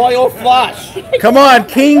on, royal flush. Come on,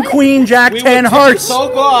 king, queen, jack, 10 hearts. So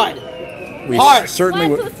good. We Hearts. certainly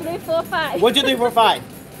 1, would. 2, 3, 4, 5. 1, 2, 3, 4, 5.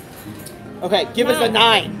 Okay, give us a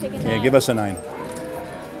 9. Take a Yeah, 9. give us a 9.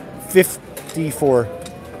 54.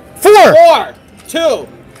 4! 4, 2.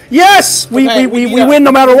 Yes! Okay, We need a- win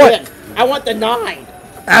no matter we what. win. I want the 9.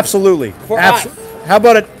 Absolutely. For us. How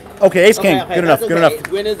about it? Okay, ace king. Okay, Good enough. that's Good okay.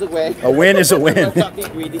 enough. Win is a win. A win is a win. Stop being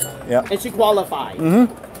greedy. Yeah. And she qualified.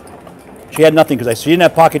 She had nothing because she didn't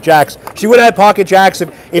have pocket jacks. She would have had pocket jacks if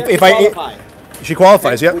I. qualified. She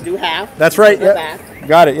qualifies. Yep. We do half. That's right. Pull that Yep. back.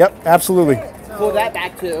 Got it. Yep. Absolutely. Pull that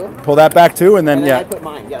back too. Pull that back too, and then And then I yeah. put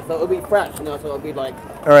mine. Yeah, so it'll be fresh. So it'll be like,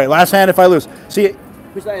 All right. Last hand if I lose. See.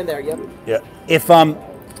 push that in there. Yep. Yeah.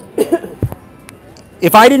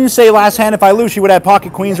 If I didn't say last hand if I lose, she would have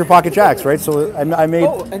pocket queens or pocket jacks, right? So I made.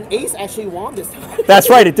 Oh, an ace actually won this time. That's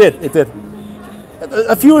right. It did. It did.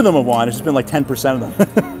 A few of them have won. It's just been like 10% of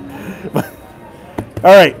them.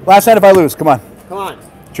 All right. Last hand if I lose. Come on. Come on.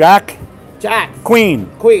 Jack. Jack. Queen.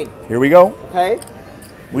 Queen. Here we go. Okay.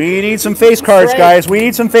 We need some face cards, Straight. guys. We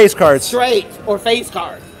need some face cards. Straight or face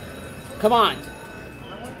card. Come on.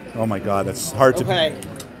 Oh my God, that's hard to. Okay.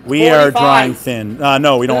 We are 45. drawing thin.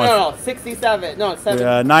 No, we don't want. No. 67. No,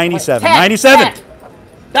 7. 97. 10, 97. 10.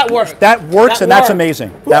 That works. That works, That and that's works.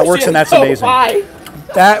 amazing. That works, and that's Oh, amazing.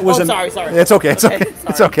 5. That was. Oh, sorry. It's okay. It's Okay, okay.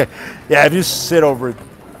 It's sorry. okay. Yeah, if you sit over.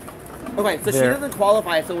 Okay, so she There. doesn't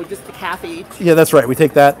qualify, so we're just a half each. Yeah, that's right. We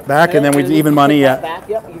take that back, and then we even money. Put Yeah. that back.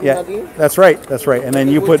 Yep, even Yeah. money. That's right. That's right. And then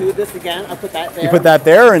you We'll put do this again. I'll put that there. you put that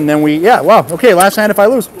there, and then we. Yeah. Wow. Okay. Last hand if I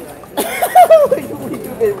lose.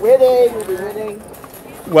 We've been winning. We've been winning.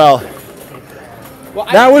 Well, Well,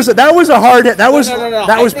 that was a hard. That was no. that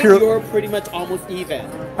I was think pure. You're pretty much almost even.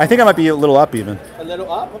 I think I might be a little up even. A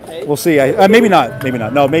little up. Okay. We'll see. Maybe not. Maybe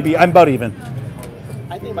not. No. Maybe I'm about even.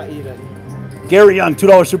 I think about even. Gary Young,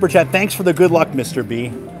 $2 super chat. Thanks for the good luck, Mr.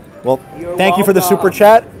 B. Well, You're thank you for the super welcome.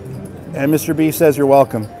 chat. And Mr. B says you're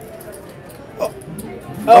welcome.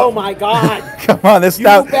 Oh my God! Come on, this You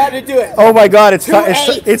now. better do it. Oh my God, it's Two time.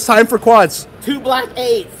 eights. It's time for quads. 2 black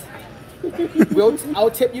 8s.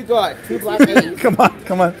 I'll tip you good. 2 black 8s. Come on,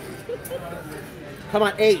 come on. Come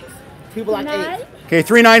on, 8. 2 black 9. 8s. Okay,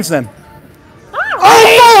 3 9s then.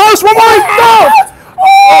 Oh, house, one more. No.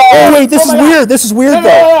 Oh wait, this is weird. This is weird No,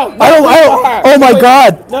 though. no. I don't. Oh my Wait.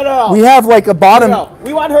 God. No. We have like a bottom. No.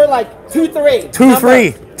 We want her like 2 3. 2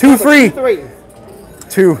 3. 2 3. 3.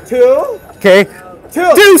 2. 2. Okay.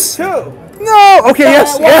 2. Deuce. 2. No. Okay.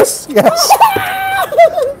 No, Yes.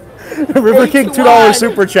 River King, $2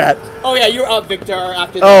 super chat. Oh yeah, you're up, Victor.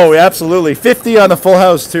 After this. Oh, absolutely. 50 on the full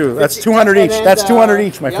house too. That's 200 And each. then That's the- 200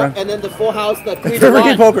 each, my yep, friend. And then the full house, the 3 to River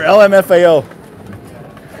King 1. Poker, LMFAO.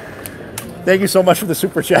 Thank you so much for the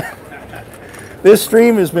super chat. This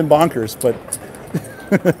stream has been bonkers, but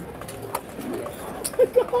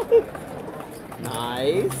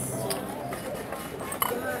Nice.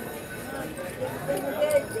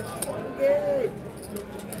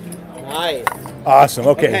 Nice. awesome.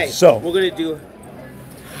 Okay, so we're gonna do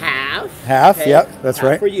half. half. Okay. Yep, that's Half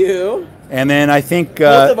right. for you. And then I think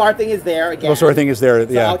Most of our thing is there again. most of our thing is there.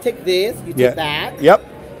 So Yeah. I'll take this. You Yeah. take that. Yep.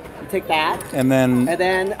 You take that. And then And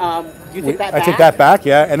then you take that I back. take that back.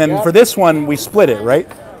 Yeah. And then Yep. for this one, we split it, right?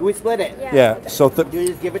 We split it. Yeah. So You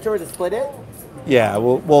just give it to her to split it. yeah,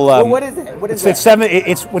 we'll. Well, what is it? What is It's it? seven.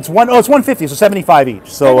 It's one. Oh, it's 150. So 75 each.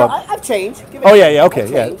 So. No, I've changed. Give it Oh to yeah, me. yeah. Okay,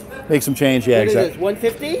 I've yeah. changed. Make some change. Yeah, What is exactly. this?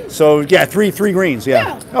 150. So yeah, three greens.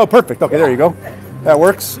 Yeah. Oh, perfect. Okay, there you go. That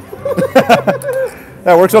works.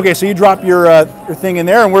 That works. Okay, so you drop your thing in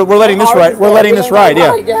there, and we're letting this ride. We're letting this ride.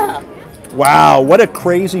 Yeah. Yeah. Wow, what a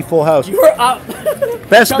crazy full house. You're up.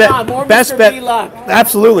 Best Come bet. on, more Best Mr. bet. B luck.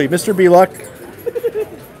 Absolutely, Mr. B luck.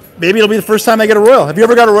 Maybe it'll be the first time I get a royal. Have you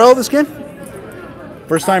ever got a royal this game?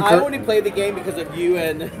 First time I for. only played the game because of you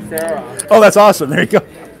and Sarah. Oh, that's awesome. There you go.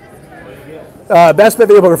 Best bet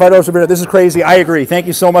video poker, $5 super chat. This is crazy. I agree. Thank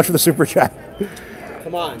you so much for the super chat.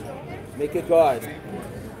 Come on, make it good.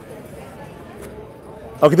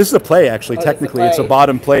 Okay, this is a play actually. Oh, it's a Technically, it's a play.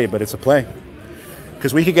 bottom play, but it's a play.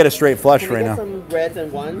 Because we could get a straight flush Can we right get now. some reds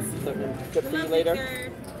and ones so I can flip for you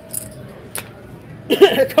later?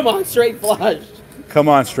 Come on, straight flush. Come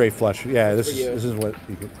on, straight flush. Yeah, this For you. is what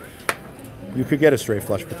you could get a straight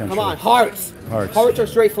flush potentially. Come on, hearts. Hearts. Hearts or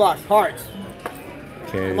straight flush. Hearts.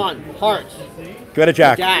 Okay. Come on, hearts. Go ahead,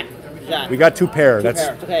 Jack. Jack. Jack. We got two pair. Two That's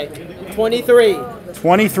pairs. Okay. 23.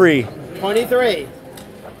 23. 23.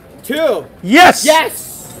 2. Yes. Yes.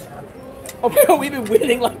 Okay, we've been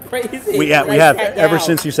winning like crazy. We have ever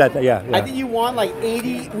since you said that. Yeah. I think you won like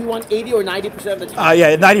 80. We won 80 or 90% of the time.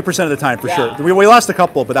 Yeah, 90% of the time for Yeah. sure. We lost a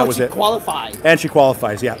couple, but that was she it. qualified. And she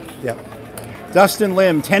qualifies. Yeah. Yeah. Dustin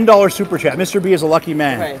Lim, $10 super chat. Mr. B is a lucky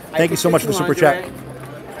man. Okay. Thank you so much for the super chat.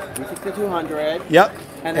 We took the 200. Yep.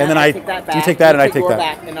 And then I take that back. You take that and I take your that.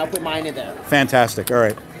 back, and I'll put mine in there. Fantastic. All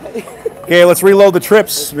right. Okay, let's reload the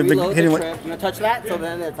trips. We've been Reload the hitting trip. You gonna touch that? So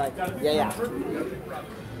then it's like, yeah.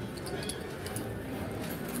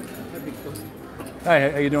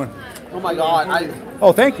 Hi, how you doing? Oh my God.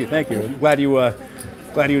 Oh, thank you. Glad you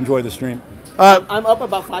enjoyed the stream. I'm up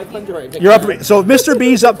about 500. You're up. So Mr.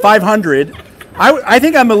 B's up 500. I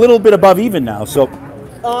think I'm a little bit above even now. So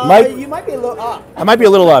you might be a little up. I might be a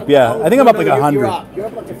little up. Yeah, I think I'm up like 100. You're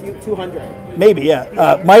up like a few 200. Maybe.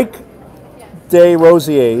 Yeah. Mike De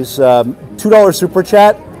Rosier's $2 super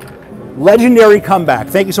chat. Legendary comeback.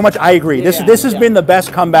 Thank you so much. I agree. This has been the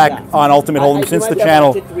best comeback on Ultimate Hold'em since the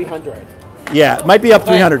channel. 300. Yeah, it might be up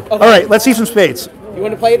 300. Okay. All right, let's see some spades. You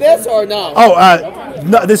want to play this or no? Oh,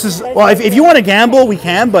 no. This is well. If you want to gamble, we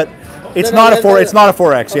can, but it's not a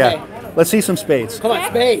 4x. Yeah. Okay. Let's see some spades. Come on,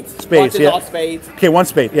 spades. Spades, Watch yeah. all spades. Okay, one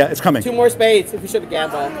spade. Yeah, it's coming. 2 more spades if we should have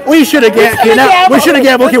gambled. We should have gambled. Okay, now we should have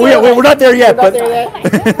gambled. Okay, we're not there yet, but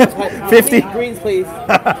 50. Greens, please.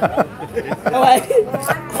 Come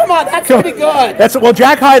on, that's pretty good. That's well,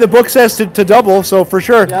 Jack High. The book says to double, so for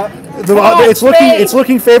sure, it's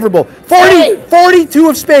looking favorable. 42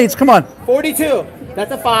 of spades. Come on. 42.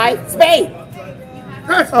 That's a 5. Spade.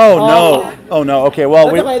 Oh no. Okay,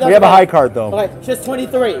 well we have a high card though. Okay, just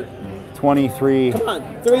 23. 23. Come on,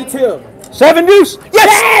 3-2. 7 deuce.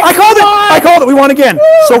 Yes! I called it. We won again.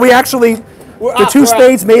 So we actually, the two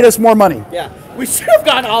spades made us more money. Yeah, we should have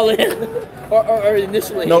gone all in, or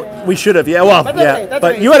initially. No, we should have. Yeah, well, That's yeah. okay, that's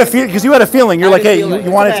But okay. you had a feel because you had a feeling. You're like, hey,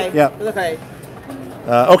 you wanted to. Yeah. It's okay.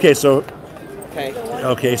 Okay, so. Okay.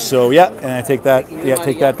 Okay, so yeah, and I take that. Yeah,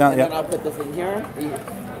 take that down. And then Yeah. I'll put this in here.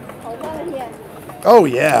 Oh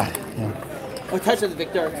yeah. Oh, touch it,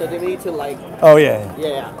 Victor. So they need to like. Oh yeah.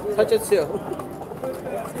 Yeah. Touch it too.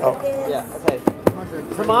 Oh. Yeah. Okay.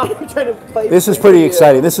 Come on, I'm trying to play. This is pretty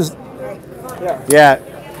exciting. This is. Yeah. Yeah.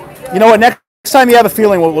 You know what? Next time you have a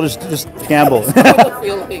feeling, we'll just gamble.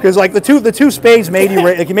 Because like the two spades made you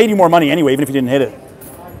made you more money anyway, even if you didn't hit it.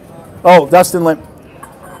 Oh, Dustin Limp.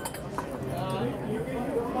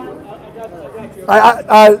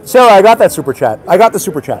 Sarah, I got that super chat. I got the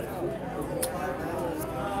super chat.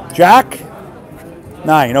 Jack,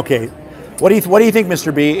 9. Okay. What do you think,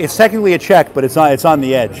 Mr. B? It's technically a check, but it's on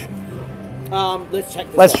the edge. Let's check.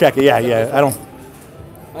 Let's check it. Yeah. I don't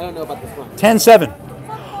know about this one. 10-7.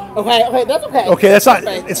 Okay, that's okay. Okay, that's not.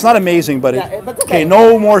 It's not amazing, but that's okay.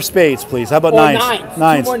 No more spades, please. How about nines?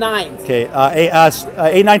 Nines. 2 more nines. Okay.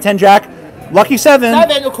 8, 9, 10, Jack. Lucky 7.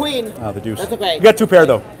 7, a queen. Oh, the deuce. That's okay. You got 2 pair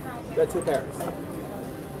though. You got 2 pairs.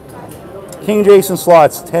 King Jason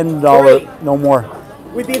slots, $10. No more.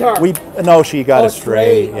 We beat her. No, she got a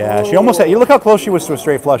straight. straight. Yeah, she almost had. You look how close she was to a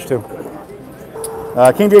straight flush too.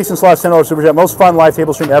 King Jason slots, $10 super chat. Most fun live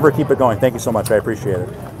table stream ever. Keep it going. Thank you so much. I appreciate it.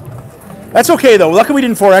 That's okay though. Luckily we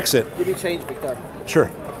didn't 4x it. Give me change, Victor.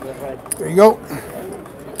 Sure. There you go.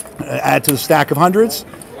 Add to the stack of hundreds.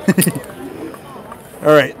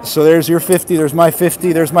 All right. So there's your 50. There's my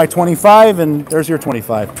 50. There's my 25, and there's your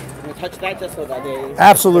 25. I'm gonna touch that just so that they.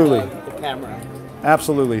 Absolutely. The camera.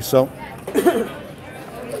 Absolutely. So.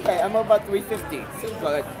 Okay, I'm about 350. So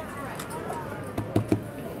good.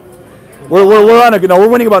 We're on we're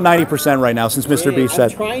winning about 90% right now since Mr. B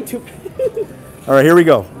said. I'm trying to. All right, here we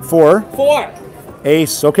go. 4.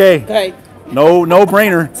 Ace. Okay. Okay. No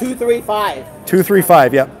brainer. 2, 3, 5. 2, 3,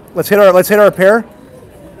 5. Yep. Let's hit our pair.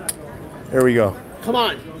 There we go. Come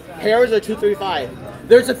on. Pairs are 2, 3, 5.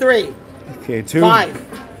 There's a 3. Okay. 2. 5.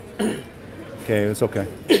 Okay, it's okay.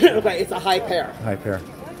 Okay, it's a high pair. High pair.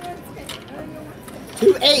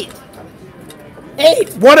 2, 8.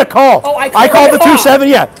 8. What a call! Oh, I called the 2-7.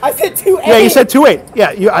 Yeah. I said 2, 8. Yeah, you said 2-8.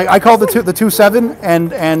 Yeah, I called the 2-7,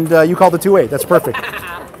 and you called the 2-8. That's perfect.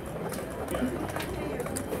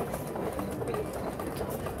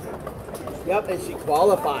 Yep, and she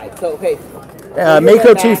qualified. So okay.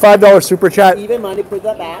 Mako T $5 super chat. Even money, put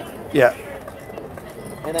that back. Yeah.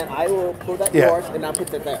 and then I will pull that Yeah. yours, and I'll put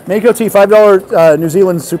that there. Mako T, $5 New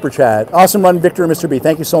Zealand super chat. Awesome run, Victor and Mr. B.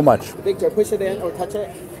 Thank you so much. Victor, push it in or touch it.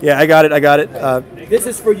 Yeah, I got it. I got it. This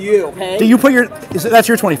is for you, okay? Do you put your? That's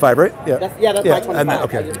your 25, right? Yeah. That's my 25. and then-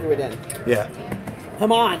 okay. I just threw it in. Yeah.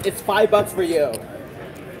 Come on, it's $5 for you.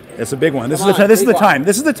 It's a big one. This Come is the on, this is the big time.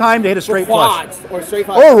 This is the time to hit a straight For flush. quads or straight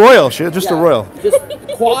flush. Or a royal, shit, just a Yeah. royal. Just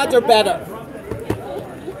quads are better.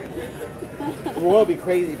 Royal would be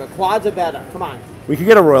crazy, but quads are better. Come on. We could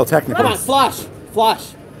get a royal technically. Come on, flush. Flush.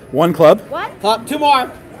 One club. What? Up, two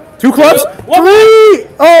more. Two clubs. One- Three.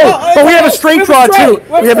 Oh, but we have a it's straight okay. draw We're too. straight.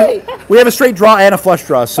 We're We have a straight draw and a flush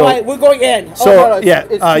draw. So All right, we're going in. so no, yeah.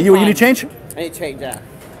 it's too You fine. need change. I need change, yeah.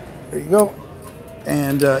 There you go.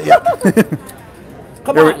 And yeah.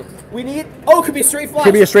 Come There we- on. We need. Oh, it could be a straight flush.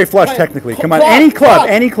 Could be a straight flush Come on. technically. Come Club, on, any club,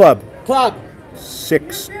 any club. Club.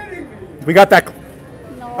 6. We got that.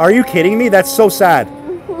 Are you kidding me? That's so sad.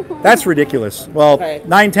 That's ridiculous. Well, Okay.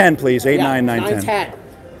 9, 10, please. 8, Yeah, 9, 9, 10. 10.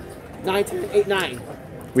 9, 10, 8, 9.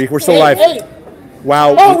 We're still Eight, live. 8.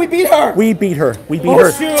 Wow. Oh, we beat her. We beat her. We beat Oh,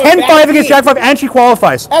 her. shoot, 10-5 against Becky. Jack 5, and she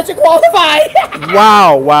qualifies. That's a qualified.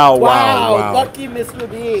 Wow, wow, wow, Wow, wow. lucky Mr.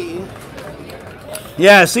 B.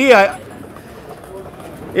 Yeah, see, I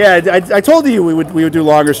told you we would do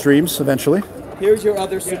longer streams eventually. Here's your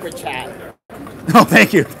other super chat. Oh,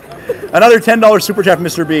 thank you. Another $10 super chat from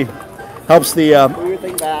Mr. B. Helps the Put your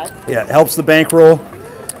thing back. helps the bankroll.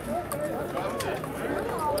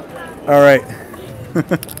 All right. You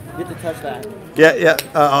get to touch that. Yeah.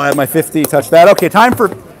 I'll add my 50. Touch that. Okay, time for.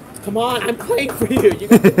 Come on, I'm playing for you. You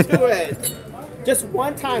can do it. Just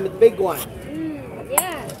one time, the big one.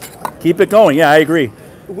 Yeah. Keep it going. Yeah, I agree.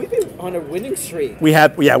 We've been on a winning streak. We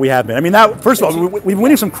have been. I mean, that first of all, we've been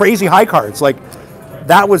winning some crazy high cards. Like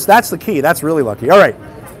that's the key. That's really lucky. All right.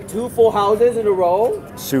 2 full houses in a row.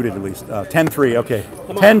 Suited at least. 10-3. Okay.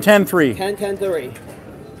 Come on. 10-10-3. 10, 10, 3.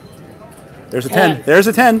 There's a 10. 10. There's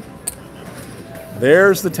a 10.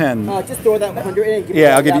 There's the 10. Just throw that 100 in. And give me Yeah,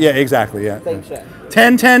 that. I'll give you. Yeah, exactly. Yeah. Same shit.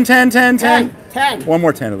 10, 10, 10, 10, 10. 10. One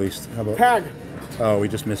more 10 at least. How about? 10. Oh, we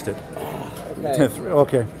just missed it. Okay.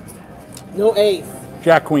 Okay. No ace.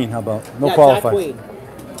 Jack Queen. How about? No Yeah, qualifier. Jack Queen.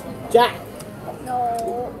 Jack.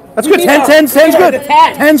 No. That's We good. beat 10, her. 10, We 10's beat her good. to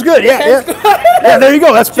 10. 10's good. Yeah, 10's yeah. good. Yeah, there you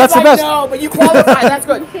go. That's the She's like, best. No, but you qualify. That's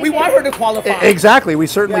good. We want her to qualify. Exactly. We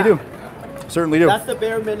certainly Yeah. do. Certainly do. That's the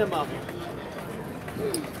bare minimum.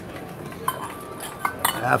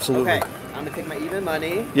 Absolutely. Okay. I'm gonna take my even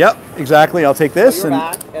money. Yep. Exactly. I'll take this You're and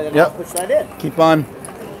back, and then yep. I'll push that in. keep on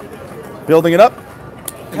building it up.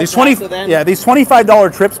 These back, so then- these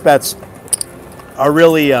 $25 trips bets are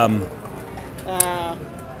really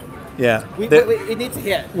yeah. It needs to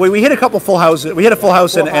hit. We hit a couple full houses. We hit a full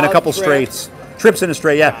house and a house, couple trips. straights. Trips and a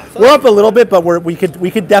straight. Yeah. So- We're up a little bit, but we could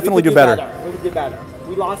definitely We do could better. We could do better.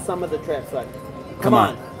 We lost some of the trips, but Come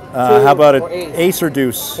on. Two How about or an ace or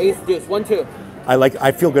deuce? Ace, deuce, 1, 2.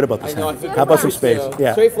 I feel good about I this know. I hand. feel How about some good spades? too.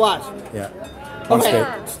 Yeah. Straight flush. Yeah. One Okay.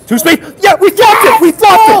 spade. 2 spades. Yeah, we flopped it. We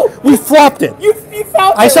flopped Oh! it. We flopped it. You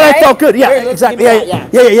felt I it, said right? I felt good. Yeah, Here, let's exactly. give me Yeah,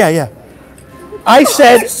 that, yeah. I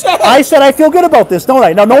said I feel good about this, don't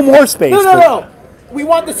I? No more spades. but- No. We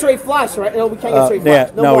want the straight flush, right? No, we can't get straight Yeah,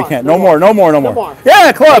 flush. no, we more, can't. No more.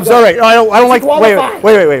 Yeah, clubs. Okay. All right. I don't like. She qualified.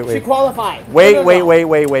 Wait. She qualified. Wait.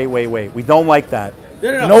 No. We don't like that.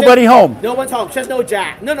 No. Nobody She- home. No one's home. She has no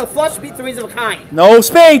jack. No. Flush beat threes of a kind. No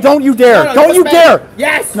spade. Don't you dare. No, Don't no you spade. dare.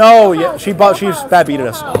 Yes. No. Yeah. She's bad beat at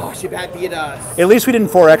us. Oh, she bad beat us. At least we didn't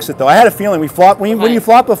 4x it though. I had a feeling we flopped. When you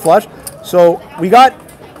flop a flush, so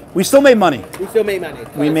we still made money. We still made money.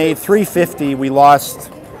 We made 350. We lost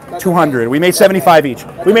 200. We made 75 each.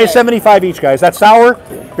 We made 75 each, guys. That's sour,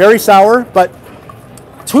 very sour. But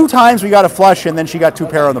 2 times we got a flush, and then she got 2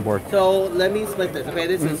 pair on the board. So let me split this. Okay,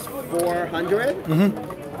 this is 400.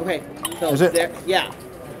 Okay. So Is it? There, yeah.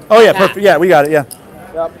 Oh yeah, perfect. Yeah, we got it. Yeah.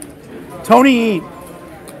 Yep. Tony,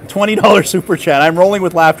 $20 super chat. I'm rolling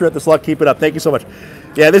with laughter at this luck. Keep it up. Thank you so much.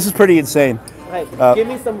 Yeah, this is pretty insane. Hey, give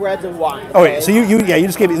me some reds and wine. Oh wait, so you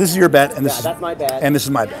just gave me. This is your bet, and this is that's my bet. and this is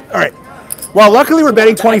my bet. All right. Well, luckily we're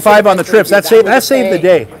betting 25 on the trips. That saved the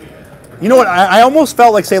day. You know what? I almost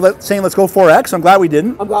felt like saying let's go 4x. I'm glad we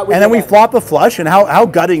didn't. I'm glad we and then we didn't. flop a flush, and how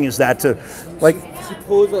gutting is that to like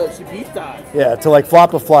She beats us. yeah to like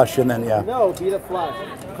flop a flush and then yeah No, beat a flush.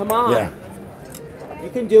 Come on. yeah. You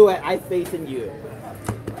can do it. I faith in you.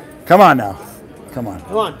 Come on now, come on.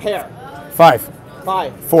 Come on, pair. 5,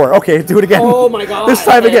 5. 4. Okay, do it again. Oh my God. This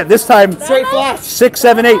time again. This time Straight flush. 6,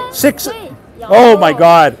 7, 8, 6. Oh my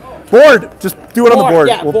God. Board. Just do it on the Board, board.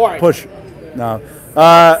 yeah, We'll board. push. No.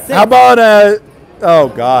 How about oh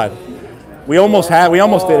God. We almost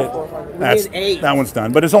did it. need an 8. That one's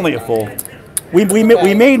done, but it's only a full. We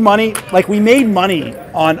made money. Like we made money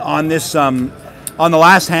on this on the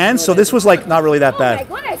last hand. So this was like not really that Oh my bad.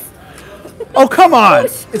 goodness. Oh come on!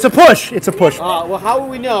 It's a push. It's a push. Well, how will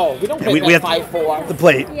we know? We don't play we have 5-4. to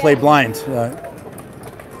play blind.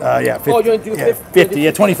 Yeah, 50, Oh, you want to do yeah, 50? 50,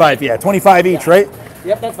 yeah, 25, yeah, 25 each, right?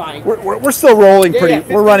 Yep, that's fine. We're still rolling pretty.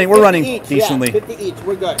 50, we're running 50 each, decently. Yeah, 50 each.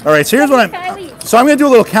 We're good. All right, so here's what I'm. So I'm going to do a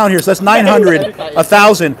little count here. So that's 900,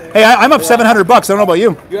 1,000. Hey, I'm up $700. I don't know about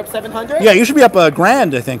you. You're up 700? Yeah, you should be up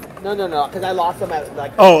 $1,000, I think. No, because I lost them at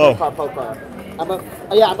like Oh. poker. I'm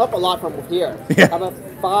up a lot from here. Yeah. I'm up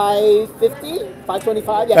 550,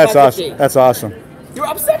 525. Yeah, That's 550. awesome. That's awesome. You're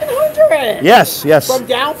up 700. Yes. From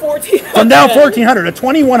down 1400. From down 1,400, a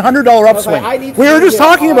 $2,100 upswing. I need We were to just hear,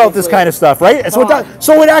 talking about this honestly. kind of stuff, right?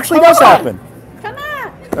 So it actually does happen. Come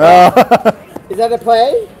on. Is that a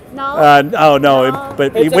play? No. Oh no! No.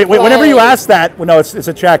 But It's a whenever you play. ask that, well, no, it's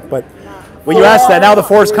a check. But when you ask that, now the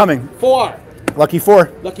 4 is coming. 4. Lucky 4.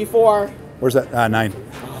 Lucky 4. Where's that? 9.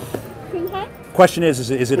 Queen high? Question is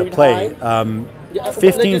it a Queen play? Yeah, 15.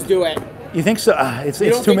 Let's just do it. You think so? It's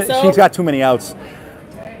You don't too think many. so? She's got too many outs.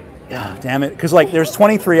 Yeah, damn it. Because like there's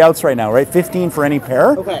 23 outs right now, right? 15 for any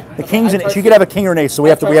pair. Okay. The king's and I she could have a king or an ace, so we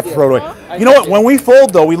have to trust throw it you. away. I You know what? trust you. When we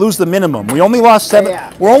fold though, we lose the minimum. We only lost 7.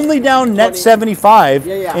 Yeah. We're only down net 20. 75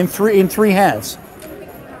 Yeah. in three hands.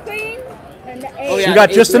 Queen and the Oh, ace. yeah. She got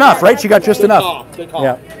ace just is enough, right. right? She got just Good enough. call. Good call.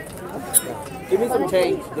 Yeah. Give me some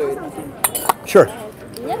change, dude. Sure.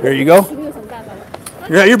 There you go.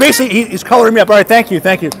 You're basically he's coloring me up. All right, thank you.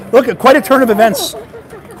 Look, quite a turn of events.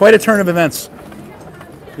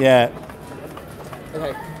 Yeah.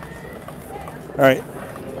 Okay. All right.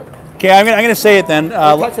 Okay, I'm gonna say it then.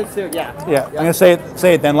 Touch it soon. Yeah. Yeah, I'm gonna say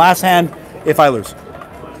it then. Last hand, if I lose.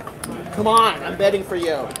 Come on, I'm betting for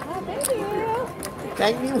you. Oh, thank you.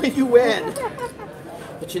 Thank me when you win.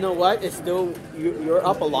 But you know what? It's still you're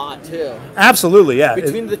up a lot too. Absolutely, yeah.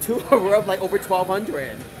 Between the two, we're up like over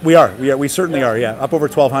 1,200. We certainly are. Yeah, up over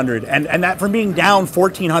 1,200, and that from being down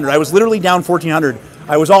 1,400. I was literally down 1,400.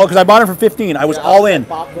 I was all because I bought it for 15. I was all in.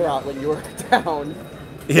 Bop her out when you were down.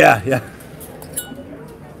 Yeah.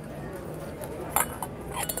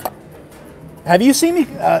 Have you seen me?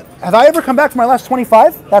 Have I ever come back to my last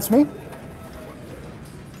 25? That's me.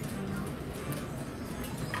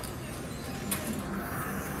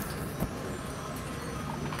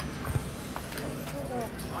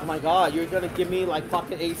 Oh my God, you're gonna give me like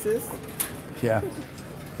fucking aces? Yeah.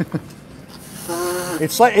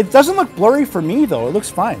 It's like it doesn't look blurry for me though. It looks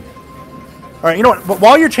fine. All right, you know what? But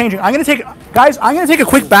while you're changing, I'm gonna take a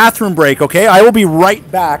quick bathroom break. Okay, I will be right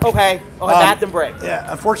back. Okay. Bathroom break.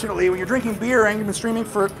 Yeah. Unfortunately, when you're drinking beer and you've been streaming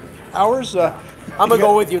for hours, I'm gonna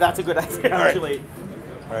go with you. That's a good idea, right. actually.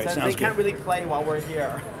 All right, Since sounds they can't good. really play while we're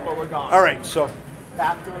here, while we're gone. All right, so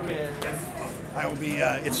Bathroom is. I will be.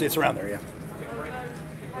 It's around there, yeah.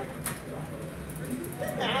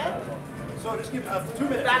 So just give 2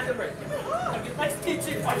 minutes. Bathroom break. Nice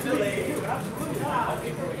kitchen, finally.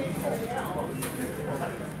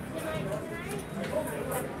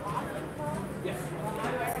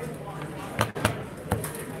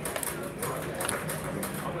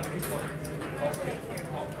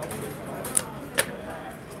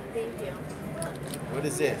 What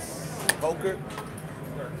is this? Poker?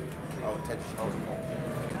 Oh, tennis.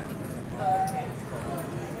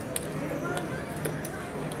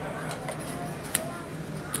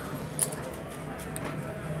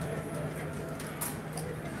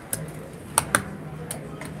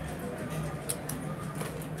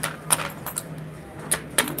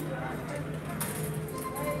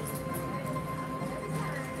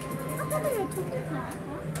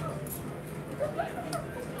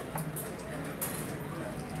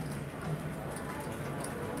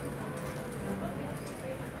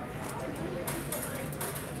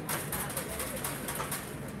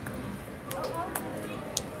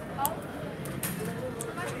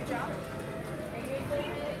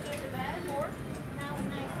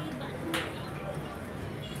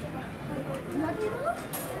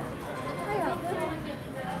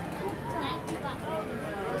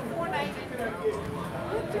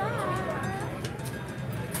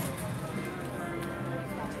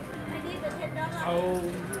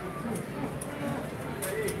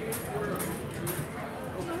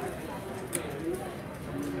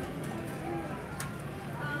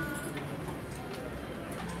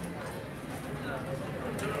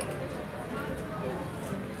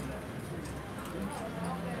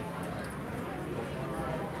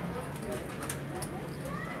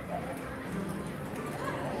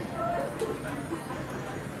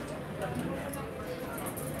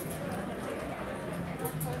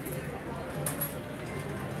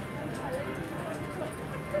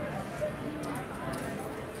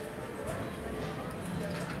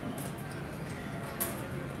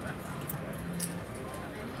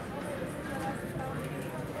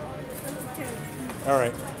 All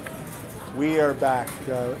right. We are back.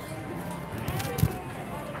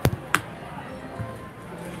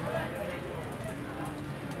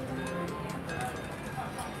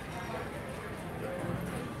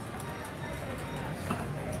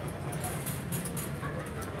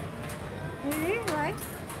 Right?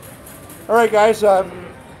 All right, guys.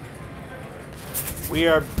 We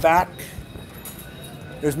are back.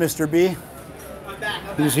 There's Mr. B. I'm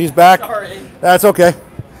back. He's back. Sorry. That's okay.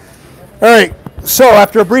 All right. So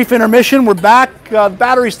after a brief intermission, we're back. The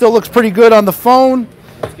battery still looks pretty good on the phone.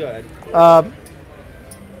 That's good.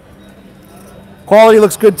 Quality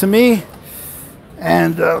looks good to me.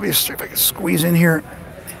 And let me see if I can squeeze in here.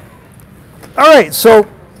 All right. So,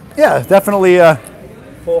 yeah, definitely.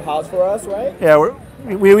 Full house for us, right? Yeah,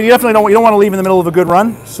 we definitely don't. We don't want to leave in the middle of a good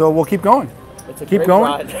run. So we'll keep going. It's a Keep great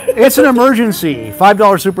going. ride. It's an emergency.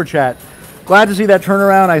 $5 super chat. Glad to see that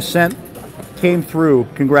turnaround I sent came through.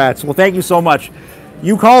 Congrats. Well, thank you so much.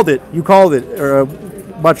 You called it. You called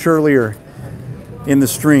it much earlier in the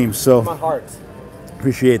stream. So My heart.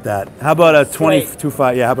 appreciate that. How about a Straight.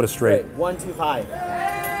 22.5? Yeah. How about a straight? 1, 2, 5.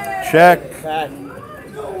 Check. Okay.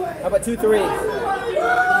 How about 2, 3?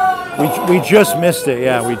 We just missed it.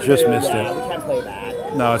 Yeah, we just missed Yeah, it. we can't play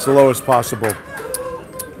that. No, it's the lowest possible.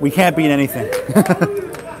 We can't beat anything.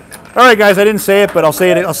 All right, guys. I didn't say it, but I'll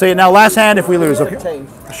say it. I'll say it now. Last hand if we lose. Okay. Change.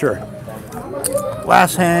 Sure.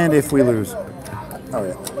 Last hand if we lose. Oh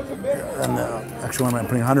yeah. And actually, I'm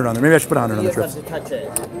putting 100 on there. Maybe I should put 100 on You the just trips. have to touch it.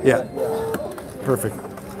 Yeah. Perfect.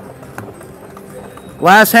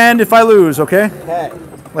 Last hand if I lose. Okay. Okay.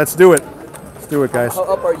 Let's do it. Let's do it, guys. How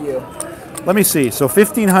up are you? Let me see. So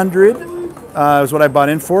 1,500 is what I bought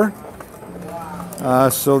in for.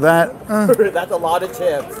 So that That's a lot of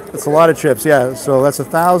chips. that's a lot of chips. Yeah. So that's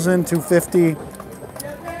 1,000, 250.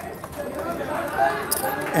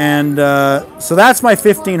 And so that's my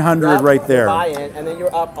 1,500 right there. Buy-in, and then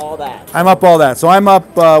you're up all that. I'm up all that. So I'm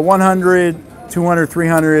up 100, 200,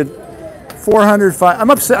 300, 400,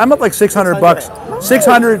 500. I'm up like 600 bucks.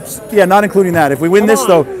 600, yeah, not including that. If we win this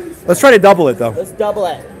though, let's try to double it though. Let's double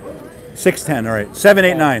it. 610, all right. 7,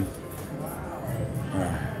 8, 9.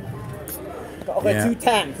 Okay, Yeah. 2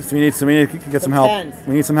 10s. We need to get some help. tens.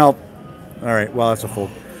 We need some help. All right, well, that's a fold.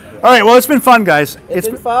 All right, well, it's been fun, guys. It's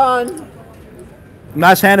been fun.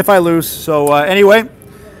 Last hand if I lose. So anyway,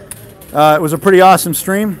 it was a pretty awesome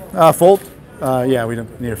stream. Fold. Yeah, we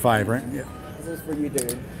don't need a 5, right? Yeah. This is for you,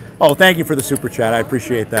 dude. Oh, thank you for the super chat. I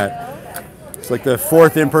appreciate that. It's like the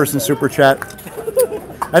 4th in-person super chat.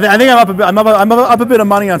 I think I'm up a bit of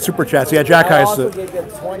money on super chats. Yeah, Jack I Heist. also gave you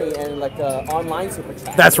 20 and like online super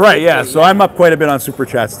chat. That's right. Yeah. So I'm up quite a bit on super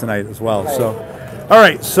chats tonight as well. So, all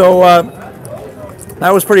right. So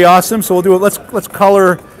that was pretty awesome. So we'll do it. Let's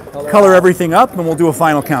color everything up, and we'll do a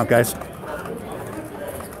final count, guys.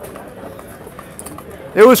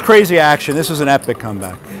 It was crazy action. This was an epic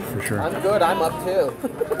comeback for sure. I'm good. I'm up too.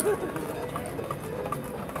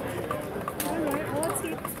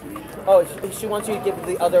 Oh, she wants you to give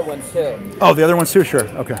the other ones too. Oh, the other ones too? Sure.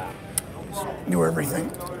 Okay. Do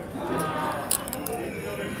everything.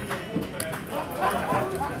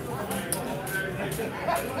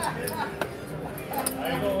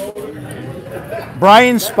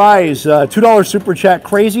 Brian Spies, $2 super chat.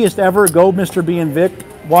 Craziest ever. Go, Mr. B and Vic.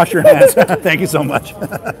 Wash your hands. Thank you so much.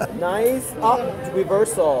 Nice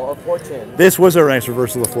reversal of fortune. This was a nice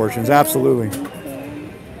reversal of fortunes. Absolutely.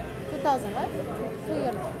 2,000, right?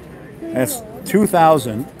 2 That's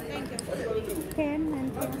 2,000. 10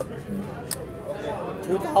 and 10.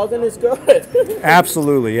 2,000 is good.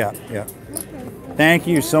 Absolutely, yeah, yeah. Thank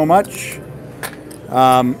you so much.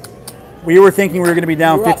 We were thinking we were going to be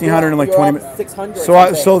down 1,500 in like 20 minutes.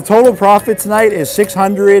 600. So total profit tonight is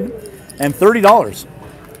 $630.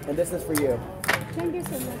 And this is for you. Thank you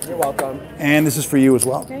so much. You're welcome. And this is for you as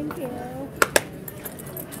well. Thank you.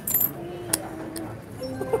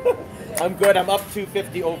 I'm good. I'm up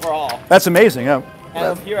 250 overall. That's amazing. Yeah. And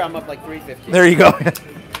up here, I'm up like 350. There you go.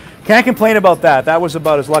 Can't complain about that. That was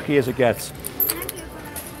about as lucky as it gets.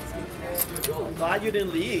 I'm glad you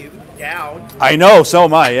didn't leave down. I know, so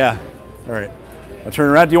am I, yeah. All right. I'll turn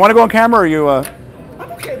around. Do you want to go on camera or you... I'm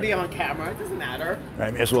okay to be on camera. It doesn't matter. All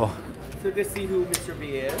right, may as well. So to see who Mr. B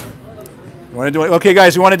is. You want to do it? Okay,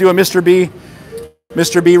 guys, you want to do a Mr. B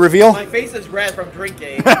reveal? My face is red from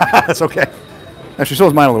drinking. That's okay. Actually, so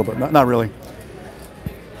is mine a little bit. Not really. All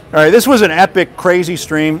right, this was an epic, crazy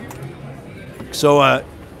stream. So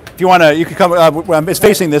if you want to, you can come. It's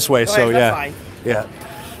facing this way, so Okay, yeah. that's fine. Yeah.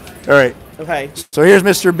 All right. Okay. So here's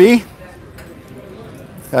Mr. B.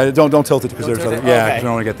 Don't tilt it because there's tilt other. it? Yeah, Okay. 'cause I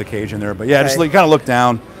don't want to get the cage in there. But yeah, just Okay. kind of look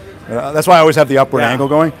down. That's why I always have the upward Yeah. angle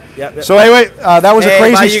going. Yep. So anyway, that was a Hey,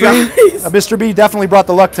 bye, crazy you stream. guys. Mr. B definitely brought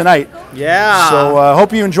the luck tonight. Yeah. So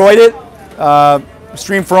hope you enjoyed it.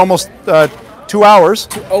 Streamed for almost 2 hours.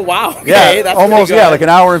 Oh wow. Okay, Yeah, that's almost. pretty good. Yeah, like an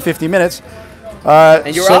hour and 50 minutes.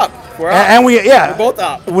 And you're up. We're up. And we, yeah, We're both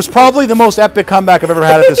up. It was probably the most epic comeback I've ever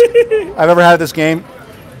had at this game.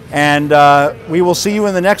 And we will see you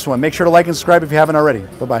in the next one. Make sure to like and subscribe if you haven't already.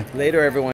 Bye bye. Later, everyone.